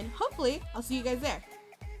 and hopefully I'll see you guys there.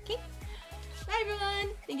 Okay? Bye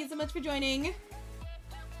everyone! Thank you so much for joining.